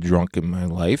have been drunk in my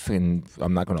life, and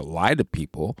I'm not going to lie to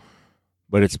people,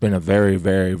 but it's been a very,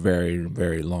 very, very,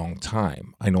 very long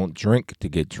time. I don't drink to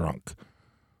get drunk.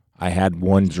 I had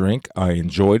one drink. I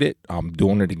enjoyed it. I'm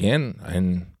doing it again,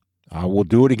 and I will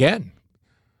do it again.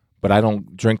 But I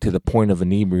don't drink to the point of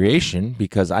inebriation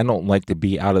because I don't like to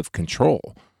be out of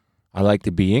control. I like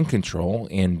to be in control,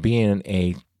 and being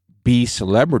a B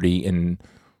celebrity in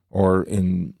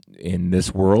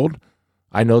this world,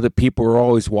 I know that people are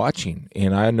always watching,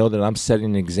 and I know that I'm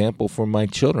setting an example for my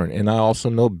children. And I also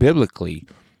know biblically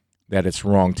that it's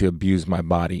wrong to abuse my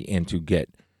body and to get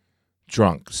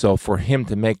drunk. So for him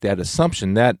to make that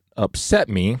assumption, that upset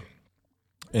me.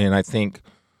 And I think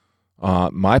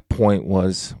my point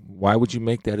was, why would you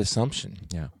make that assumption?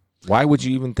 Yeah. Why would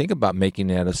you even think about making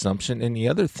that assumption? And the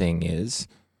other thing is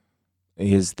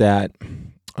that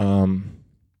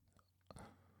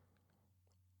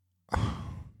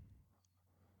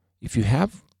if you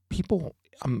have people,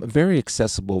 I'm very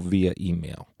accessible via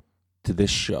email to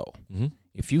this show. Mm-hmm.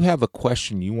 If you have a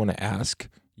question you want to ask,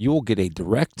 you will get a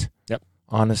direct,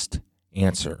 honest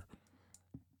answer.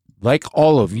 Like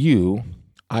all of you,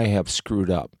 I have screwed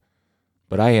up,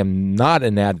 but I am not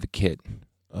an advocate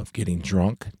of getting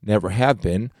drunk, never have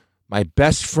been. My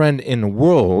best friend in the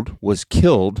world was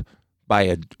killed by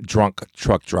a drunk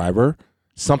truck driver,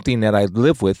 something that I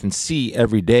live with and see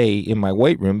every day in my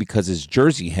weight room because his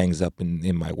jersey hangs up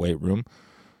in my weight room.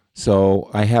 So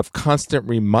I have constant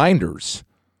reminders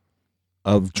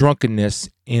of drunkenness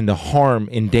and the harm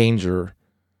and danger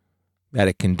that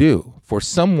it can do. For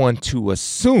someone to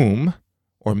assume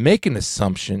or make an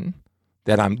assumption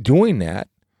that I'm doing that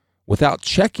without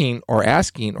checking or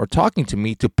asking or talking to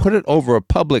me, to put it over a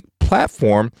public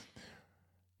platform,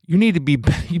 you need to be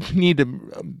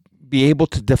able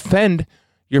to defend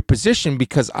your position,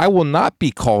 because I will not be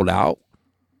called out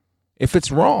if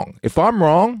it's wrong. If I'm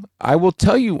wrong, I will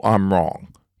tell you I'm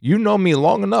wrong. You know me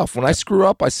long enough. When I screw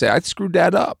up, I say I screwed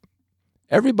that up.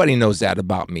 Everybody knows that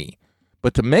about me.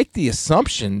 But to make the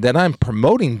assumption that I'm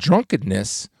promoting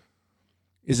drunkenness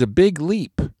is a big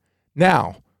leap.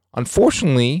 Now,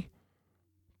 unfortunately,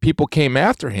 people came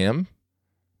after him,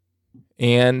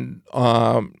 and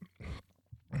I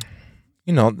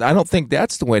don't think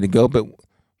that's the way to go. But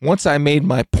once I made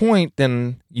my point,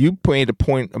 then you made a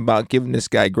point about giving this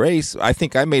guy grace. I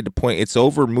think I made the point. It's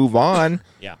over. Move on.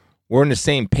 Yeah. We're on the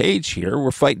same page here.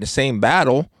 We're fighting the same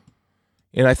battle.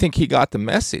 And I think he got the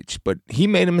message, but he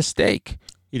made a mistake.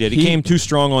 He did. He came too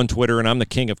strong on Twitter, and I'm the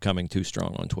king of coming too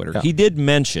strong on Twitter. Yeah. He did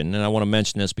mention, and I want to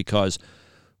mention this because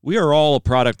we are all a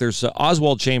product. There's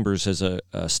Oswald Chambers has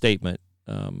a statement.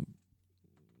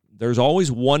 There's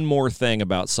always one more thing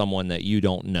about someone that you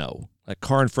don't know. A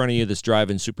car in front of you that's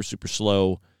driving super, super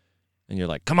slow, and you're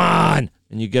like, come on!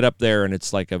 And you get up there, and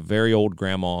it's like a very old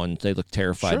grandma, and they look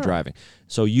terrified driving.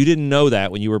 So you didn't know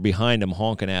that when you were behind them,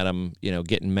 honking at them,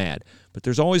 getting mad. But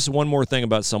there's always one more thing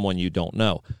about someone you don't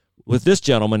know. With this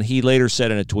gentleman, he later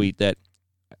said in a tweet that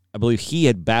I believe he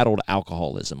had battled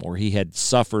alcoholism, or he had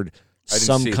suffered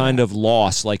some kind of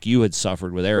loss like you had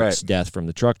suffered with Eric's death from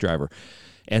the truck driver.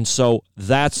 And so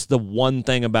that's the one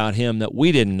thing about him that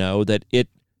we didn't know, that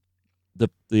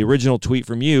the original tweet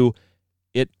from you,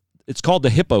 it's called the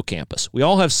hippocampus. We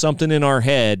all have something in our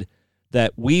head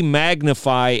that we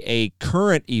magnify a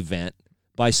current event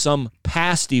by some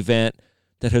past event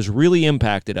that has really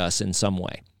impacted us in some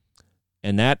way.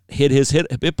 And that hit his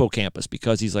hippocampus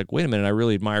because he's like, wait a minute, I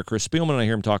really admire Chris Spielman. I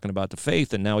hear him talking about the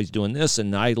faith, and now he's doing this,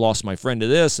 and I lost my friend to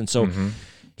this. And so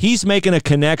he's making a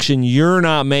connection you're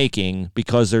not making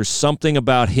because there's something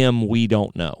about him we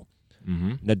don't know.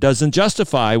 That doesn't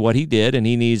justify what he did, and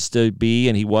he needs to be,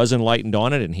 and he was enlightened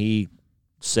on it, and he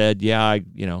said, yeah,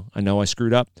 I know I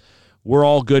screwed up. We're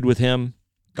all good with him.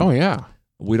 Oh, yeah.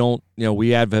 We don't, we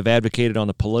have advocated on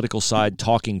the political side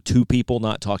talking to people,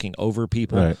 not talking over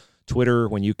people. Right. Twitter,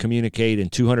 when you communicate in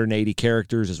 280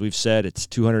 characters, as we've said, it's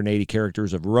 280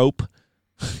 characters of rope.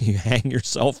 You hang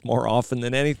yourself more often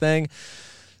than anything.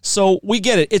 So we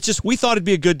get it. It's just we thought it'd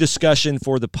be a good discussion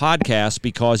for the podcast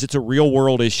because it's a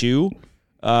real-world issue.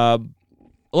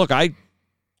 Look,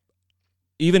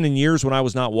 even in years when I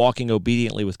was not walking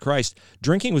obediently with Christ,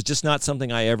 drinking was just not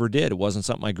something I ever did. It wasn't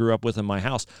something I grew up with in my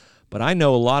house. But I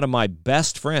know a lot of my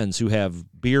best friends who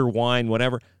have beer, wine,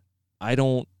 whatever. I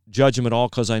don't judge them at all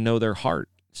because I know their heart.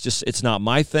 It's not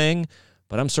my thing,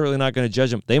 but I'm certainly not going to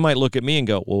judge them. They might look at me and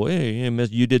go, well, hey,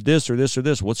 you did this or this or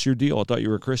this. What's your deal? I thought you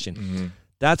were a Christian.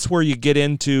 That's where you get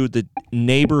into the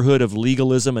neighborhood of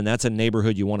legalism, and that's a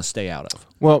neighborhood you want to stay out of.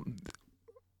 Well,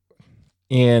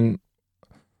 and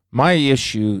my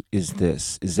issue is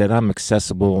that I'm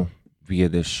accessible via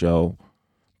this show,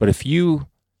 but if you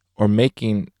are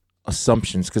making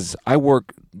assumptions, because I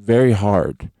work very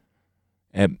hard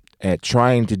at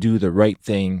trying to do the right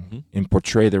thing and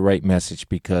portray the right message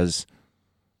because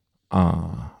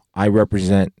I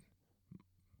represent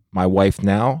my wife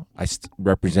now. I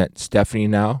represent Stephanie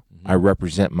now. I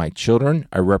represent my children.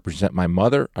 I represent my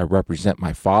mother. I represent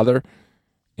my father.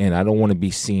 And I don't want to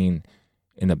be seen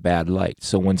in a bad light.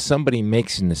 So when somebody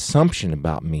makes an assumption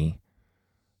about me,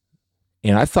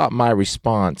 and I thought my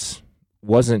response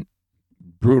wasn't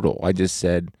brutal. I just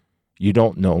said, you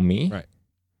don't know me. Right.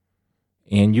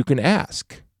 And you can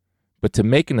ask. But to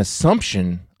make an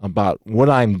assumption about what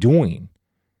I'm doing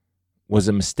was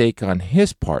a mistake on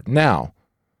his part. Now,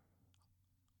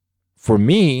 for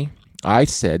me, I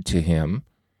said to him,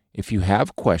 if you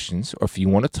have questions or if you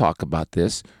want to talk about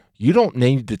this, you don't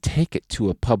need to take it to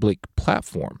a public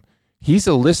platform. He's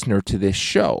a listener to this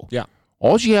show. Yeah.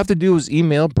 All you have to do is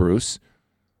email Bruce.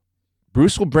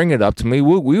 Bruce will bring it up to me.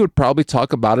 We would probably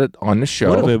talk about it on the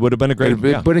show. It would have been a great,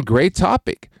 been a great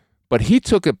topic. But he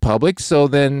took it public, so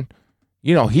then,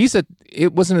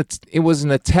 it was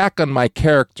an attack on my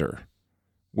character,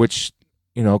 which,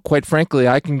 quite frankly,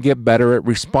 I can get better at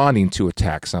responding to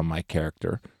attacks on my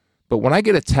character. But when I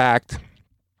get attacked,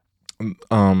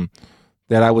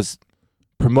 that I was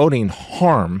promoting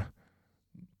harm,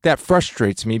 that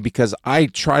frustrates me because I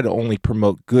try to only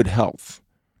promote good health.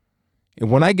 And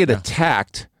when I get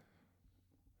attacked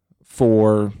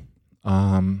for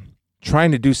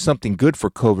trying to do something good for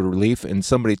COVID relief, and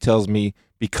somebody tells me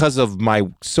because of my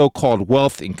so-called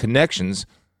wealth and connections,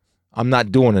 I'm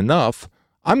not doing enough,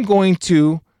 I'm going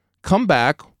to come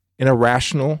back in a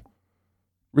rational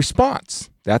response.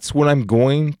 That's what I'm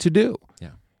going to do.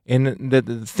 Yeah. And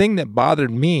the thing that bothered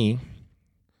me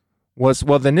was,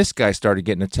 well, then this guy started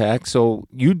getting attacked. So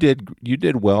you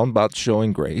did well about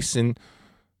showing grace, and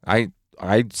I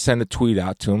sent a tweet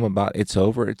out to him about it's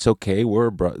over, it's okay,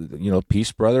 we're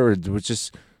peace, brother. It was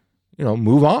just,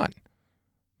 move on.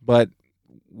 But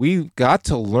we got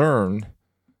to learn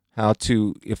how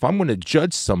to, if I'm going to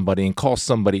judge somebody and call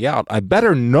somebody out, I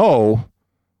better know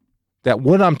that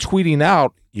what I'm tweeting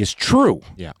out is true.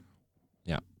 Yeah.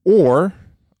 Yeah. Or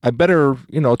I better,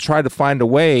 try to find a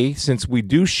way, since we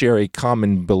do share a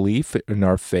common belief in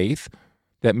our faith,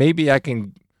 that maybe I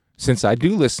can, since I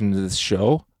do listen to this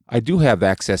show, I do have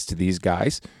access to these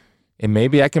guys, and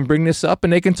maybe I can bring this up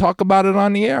and they can talk about it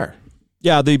on the air.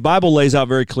 Yeah, the Bible lays out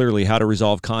very clearly how to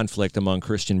resolve conflict among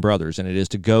Christian brothers, and it is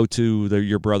to go to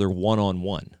your brother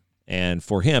one-on-one. And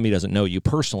for him, he doesn't know you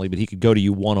personally, but he could go to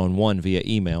you one-on-one via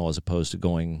email as opposed to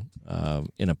going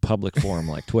in a public forum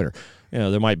like Twitter.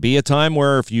 There might be a time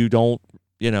where if you don't,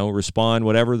 respond,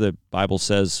 whatever, the Bible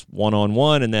says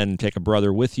one-on-one, and then take a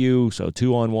brother with you, so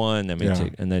two-on-one,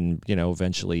 and then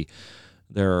eventually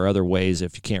there are other ways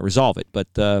if you can't resolve it.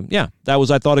 But, that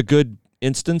was, I thought, a good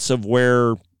instance of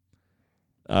where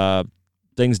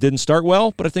things didn't start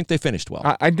well, but I think they finished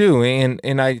well. I do,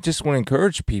 and I just want to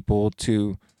encourage people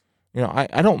to,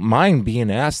 I don't mind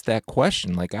being asked that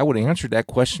question. Like, I would answer that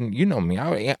question. You know me.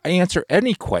 I answer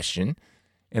any question,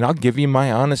 and I'll give you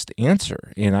my honest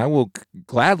answer. And I will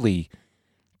gladly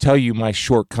tell you my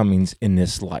shortcomings in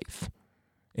this life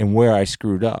and where I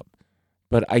screwed up.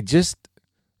 But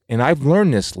and I've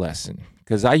learned this lesson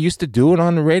because I used to do it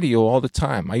on the radio all the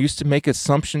time. I used to make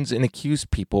assumptions and accuse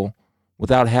people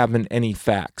without having any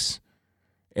facts.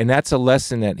 And that's a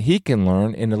lesson that he can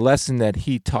learn. And the lesson that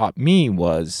he taught me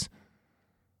was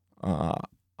I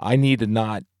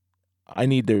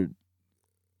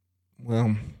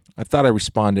thought I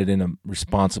responded in a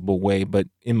responsible way, but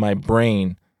in my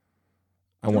brain,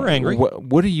 You're angry.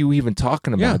 What are you even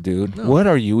talking about, Yeah, dude? no. What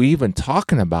are you even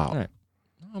talking about? Right.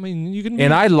 I mean, you can.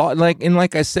 And I lost,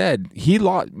 like I said, he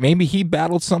lost. Maybe he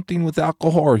battled something with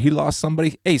alcohol, or he lost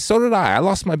somebody. Hey, so did I. I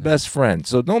lost my best friend.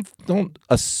 So don't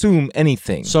assume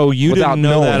anything. So you without didn't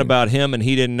know that knowing. about him, and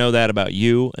he didn't know that about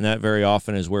you, and that very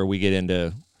often is where we get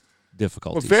into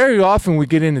difficulties. Well, very often we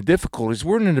get into difficulties.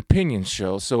 We're in an opinion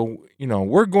show, so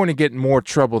we're going to get in more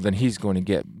trouble than he's going to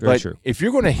get. Very But true. if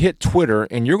you're going to hit Twitter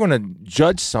and you're going to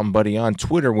judge somebody on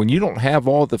Twitter when you don't have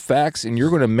all the facts, and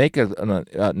you're going to make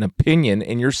an opinion,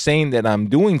 and you're saying that I'm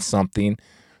doing something,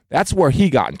 that's where he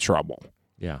got in trouble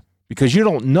Yeah. because you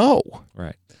don't know.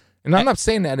 Right. And I'm not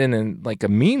saying that in a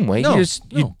mean way. No,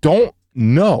 You don't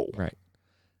know. Right.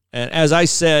 And as I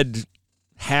said,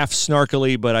 half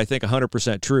snarkily, but I think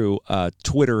 100% true,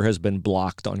 Twitter has been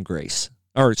blocked on Grace.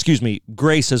 Or, excuse me,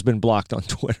 Grace has been blocked on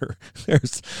Twitter.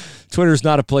 Twitter's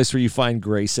not a place where you find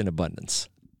grace in abundance.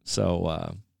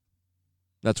 So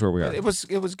that's where we are. It was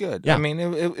good. Yeah. I mean,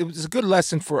 it was a good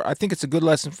lesson I think it's a good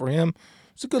lesson for him.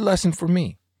 It's a good lesson for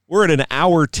me. We're at an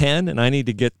hour 10, and I need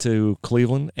to get to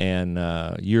Cleveland, and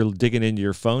you're digging into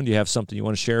your phone. Do you have something you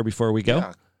want to share before we go?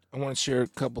 Yeah, I want to share a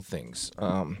couple things.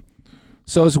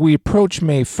 So as we approach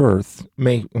May 1st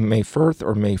or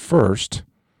May 1st,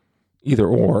 either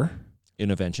or.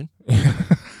 Intervention.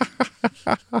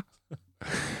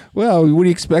 Well, what do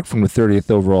you expect from the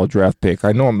 30th overall draft pick?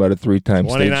 I know I'm about a 3-time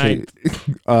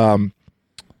 29th.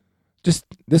 Just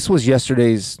this was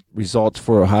yesterday's results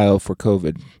for Ohio for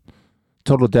COVID.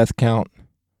 Total death count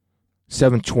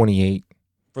 728.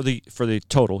 For the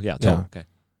total, yeah. Total. Yeah. Okay.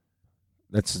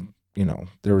 That's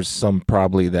there was some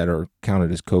probably that are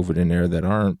counted as COVID in there that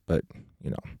aren't, but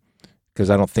because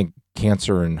I don't think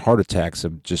cancer and heart attacks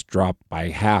have just dropped by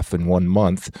half in 1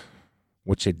 month,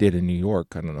 which they did in New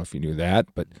York. I don't know if you knew that,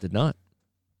 but Did not.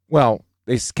 well,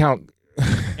 they count.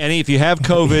 And if you have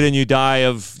COVID and you die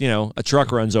of, a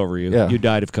truck runs over you, Yeah. you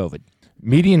died of COVID.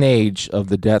 Median age of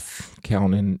the death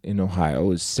count in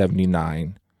Ohio is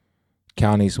 79.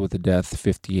 Counties with a death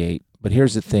 58. But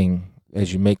here's the thing: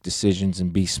 as you make decisions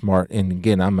and be smart, and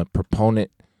again, I'm a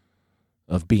proponent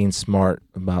of being smart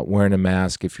about wearing a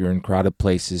mask if you're in crowded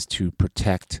places to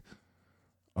protect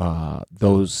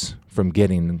those from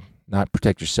getting, not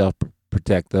protect yourself, but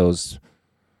protect those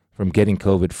from getting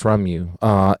COVID from you.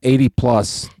 80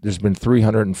 plus, there's been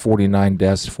 349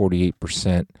 deaths,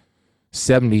 48%.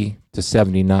 70 to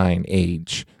 79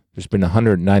 age, there's been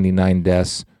 199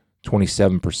 deaths,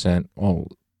 27%. Oh,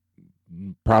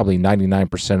 probably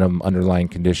 99% of them underlying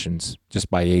conditions just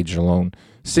by age alone.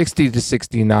 60 to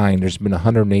 69, there's been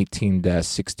 118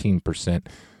 deaths, 16%.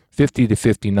 50 to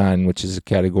 59, which is a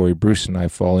category Bruce and I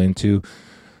fall into,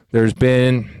 there's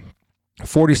been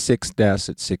 46 deaths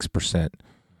at 6%.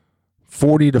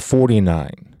 40 to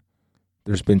 49,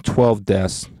 there's been 12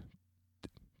 deaths,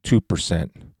 2%.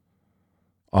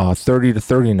 30 to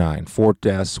 39, 4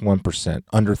 deaths, 1%.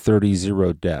 Under 30,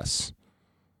 0 deaths.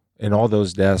 And all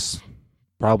those deaths,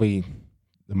 probably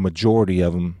the majority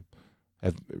of them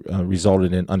have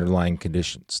resulted in underlying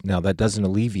conditions. Now, that doesn't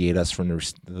alleviate us from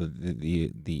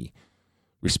the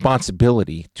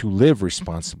responsibility to live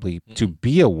responsibly, to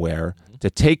be aware, to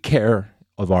take care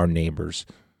of our neighbors,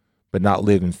 but not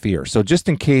live in fear. So just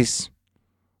in case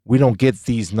we don't get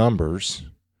these numbers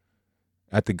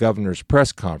at the governor's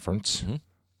press conference,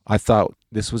 I thought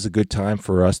this was a good time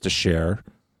for us to share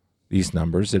these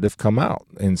numbers that have come out.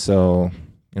 And so,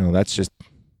 that's just,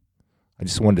 I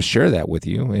just wanted to share that with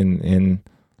you and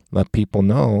let people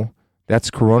know that's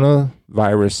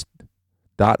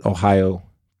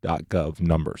coronavirus.ohio.gov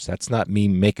numbers. That's not me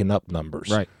making up numbers.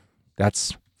 Right.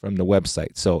 That's from the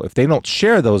website. So if they don't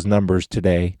share those numbers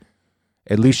today,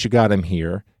 at least you got them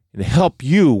here. It'll help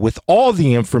you with all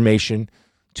the information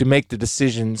to make the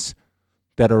decisions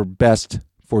that are best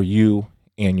for you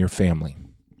and your family.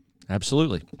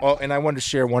 Absolutely. Well, and I wanted to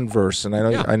share one verse, and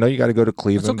Yeah. I know you got to go to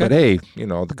Cleveland, That's okay. but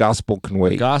hey, the gospel can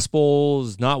wait. The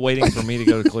gospel's not waiting for me to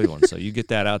go to Cleveland, so you get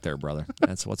that out there, brother.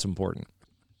 That's what's important.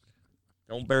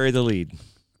 Don't bury the lead.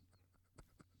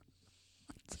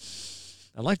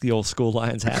 I like the old school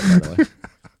Lions hat, by the way.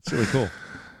 It's really cool.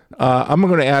 I'm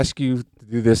going to ask you to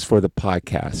do this for the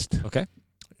podcast. Okay.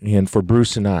 And for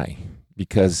Bruce and I,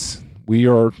 because we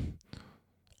are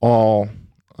all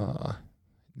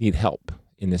need help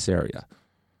in this area.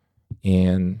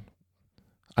 And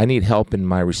I need help in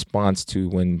my response to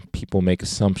when people make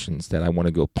assumptions that I want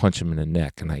to go punch them in the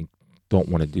neck, and I don't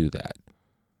want to do that.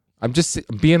 I'm just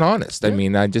being honest. I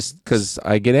mean, because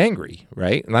I get angry,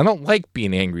 right? And I don't like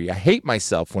being angry. I hate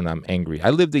myself when I'm angry. I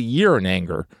lived a year in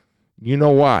anger. You know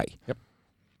why? Yep.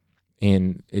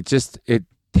 And it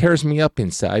tears me up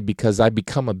inside because I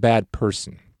become a bad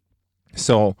person.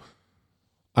 So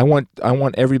I want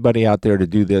everybody out there to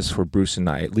do this for Bruce and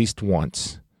I at least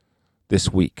once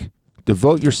this week.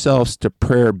 Devote yourselves to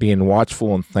prayer, being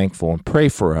watchful and thankful, and pray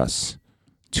for us,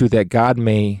 to that God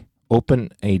may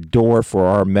open a door for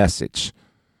our message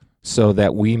so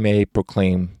that we may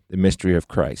proclaim the mystery of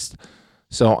Christ.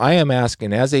 So I am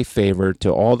asking as a favor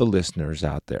to all the listeners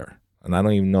out there, and I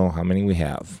don't even know how many we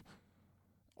have,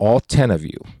 all 10 of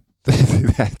you.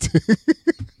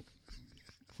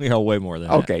 We are way more than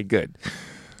that. Okay, good.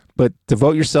 But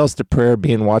devote yourselves to prayer,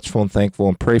 being watchful and thankful,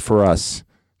 and pray for us,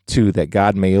 too, that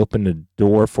God may open the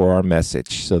door for our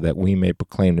message so that we may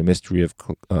proclaim the mystery of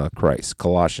Christ.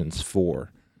 Colossians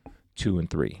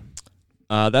 4:2-3.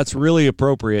 That's really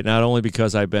appropriate, not only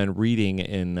because I've been reading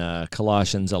in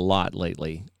Colossians a lot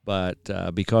lately,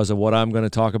 but because of what I'm going to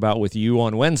talk about with you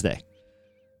on Wednesday.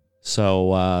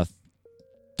 So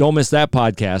don't miss that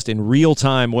podcast. In real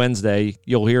time Wednesday,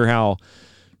 you'll hear how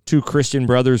two Christian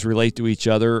brothers relate to each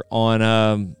other on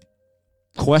a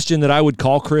question that I would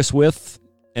call Chris with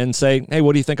and say, hey,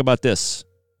 what do you think about this?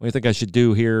 What do you think I should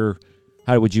do here?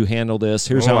 How would you handle this?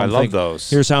 Here's how I love those.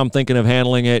 Here's how I'm thinking of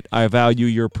handling it. I value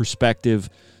your perspective,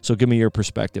 so give me your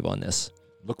perspective on this.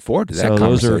 Look forward to that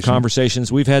conversation. So those are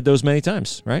conversations. We've had those many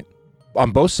times, right?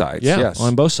 On both sides, yes.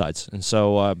 On both sides. And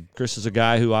so Chris is a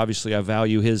guy who obviously I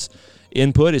value his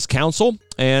input, his counsel,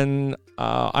 and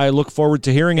I look forward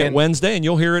to hearing it Wednesday, and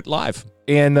you'll hear it live.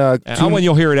 And when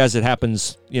you'll hear it as it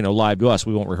happens, live to us.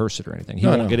 We won't rehearse it or anything. He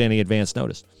won't get any advance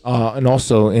notice. And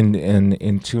also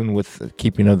in tune with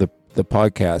keeping of the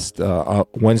podcast,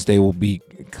 Wednesday will be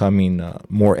coming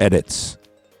more edits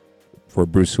for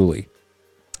Bruce Hooley.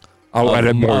 I'll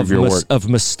edit more of your work. Of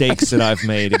mistakes that I've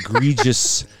made,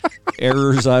 egregious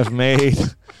errors I've made,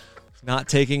 not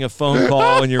taking a phone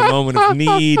call in your moment of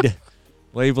need,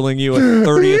 labeling you a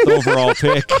 30th overall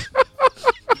pick.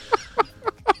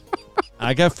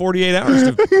 I got 48 hours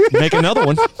to make another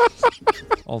one.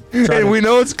 We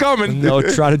know it's coming.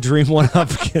 Try to dream one up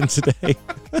again today.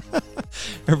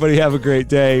 Everybody have a great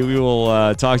day. We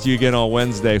will talk to you again on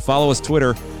Wednesday. Follow us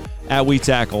Twitter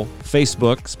 @WeTackle,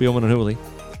 Facebook Spielman and Hooley,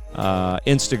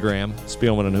 Instagram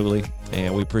Spielman and Hooley,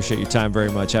 and we appreciate your time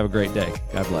very much. Have a great day.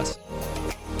 God bless.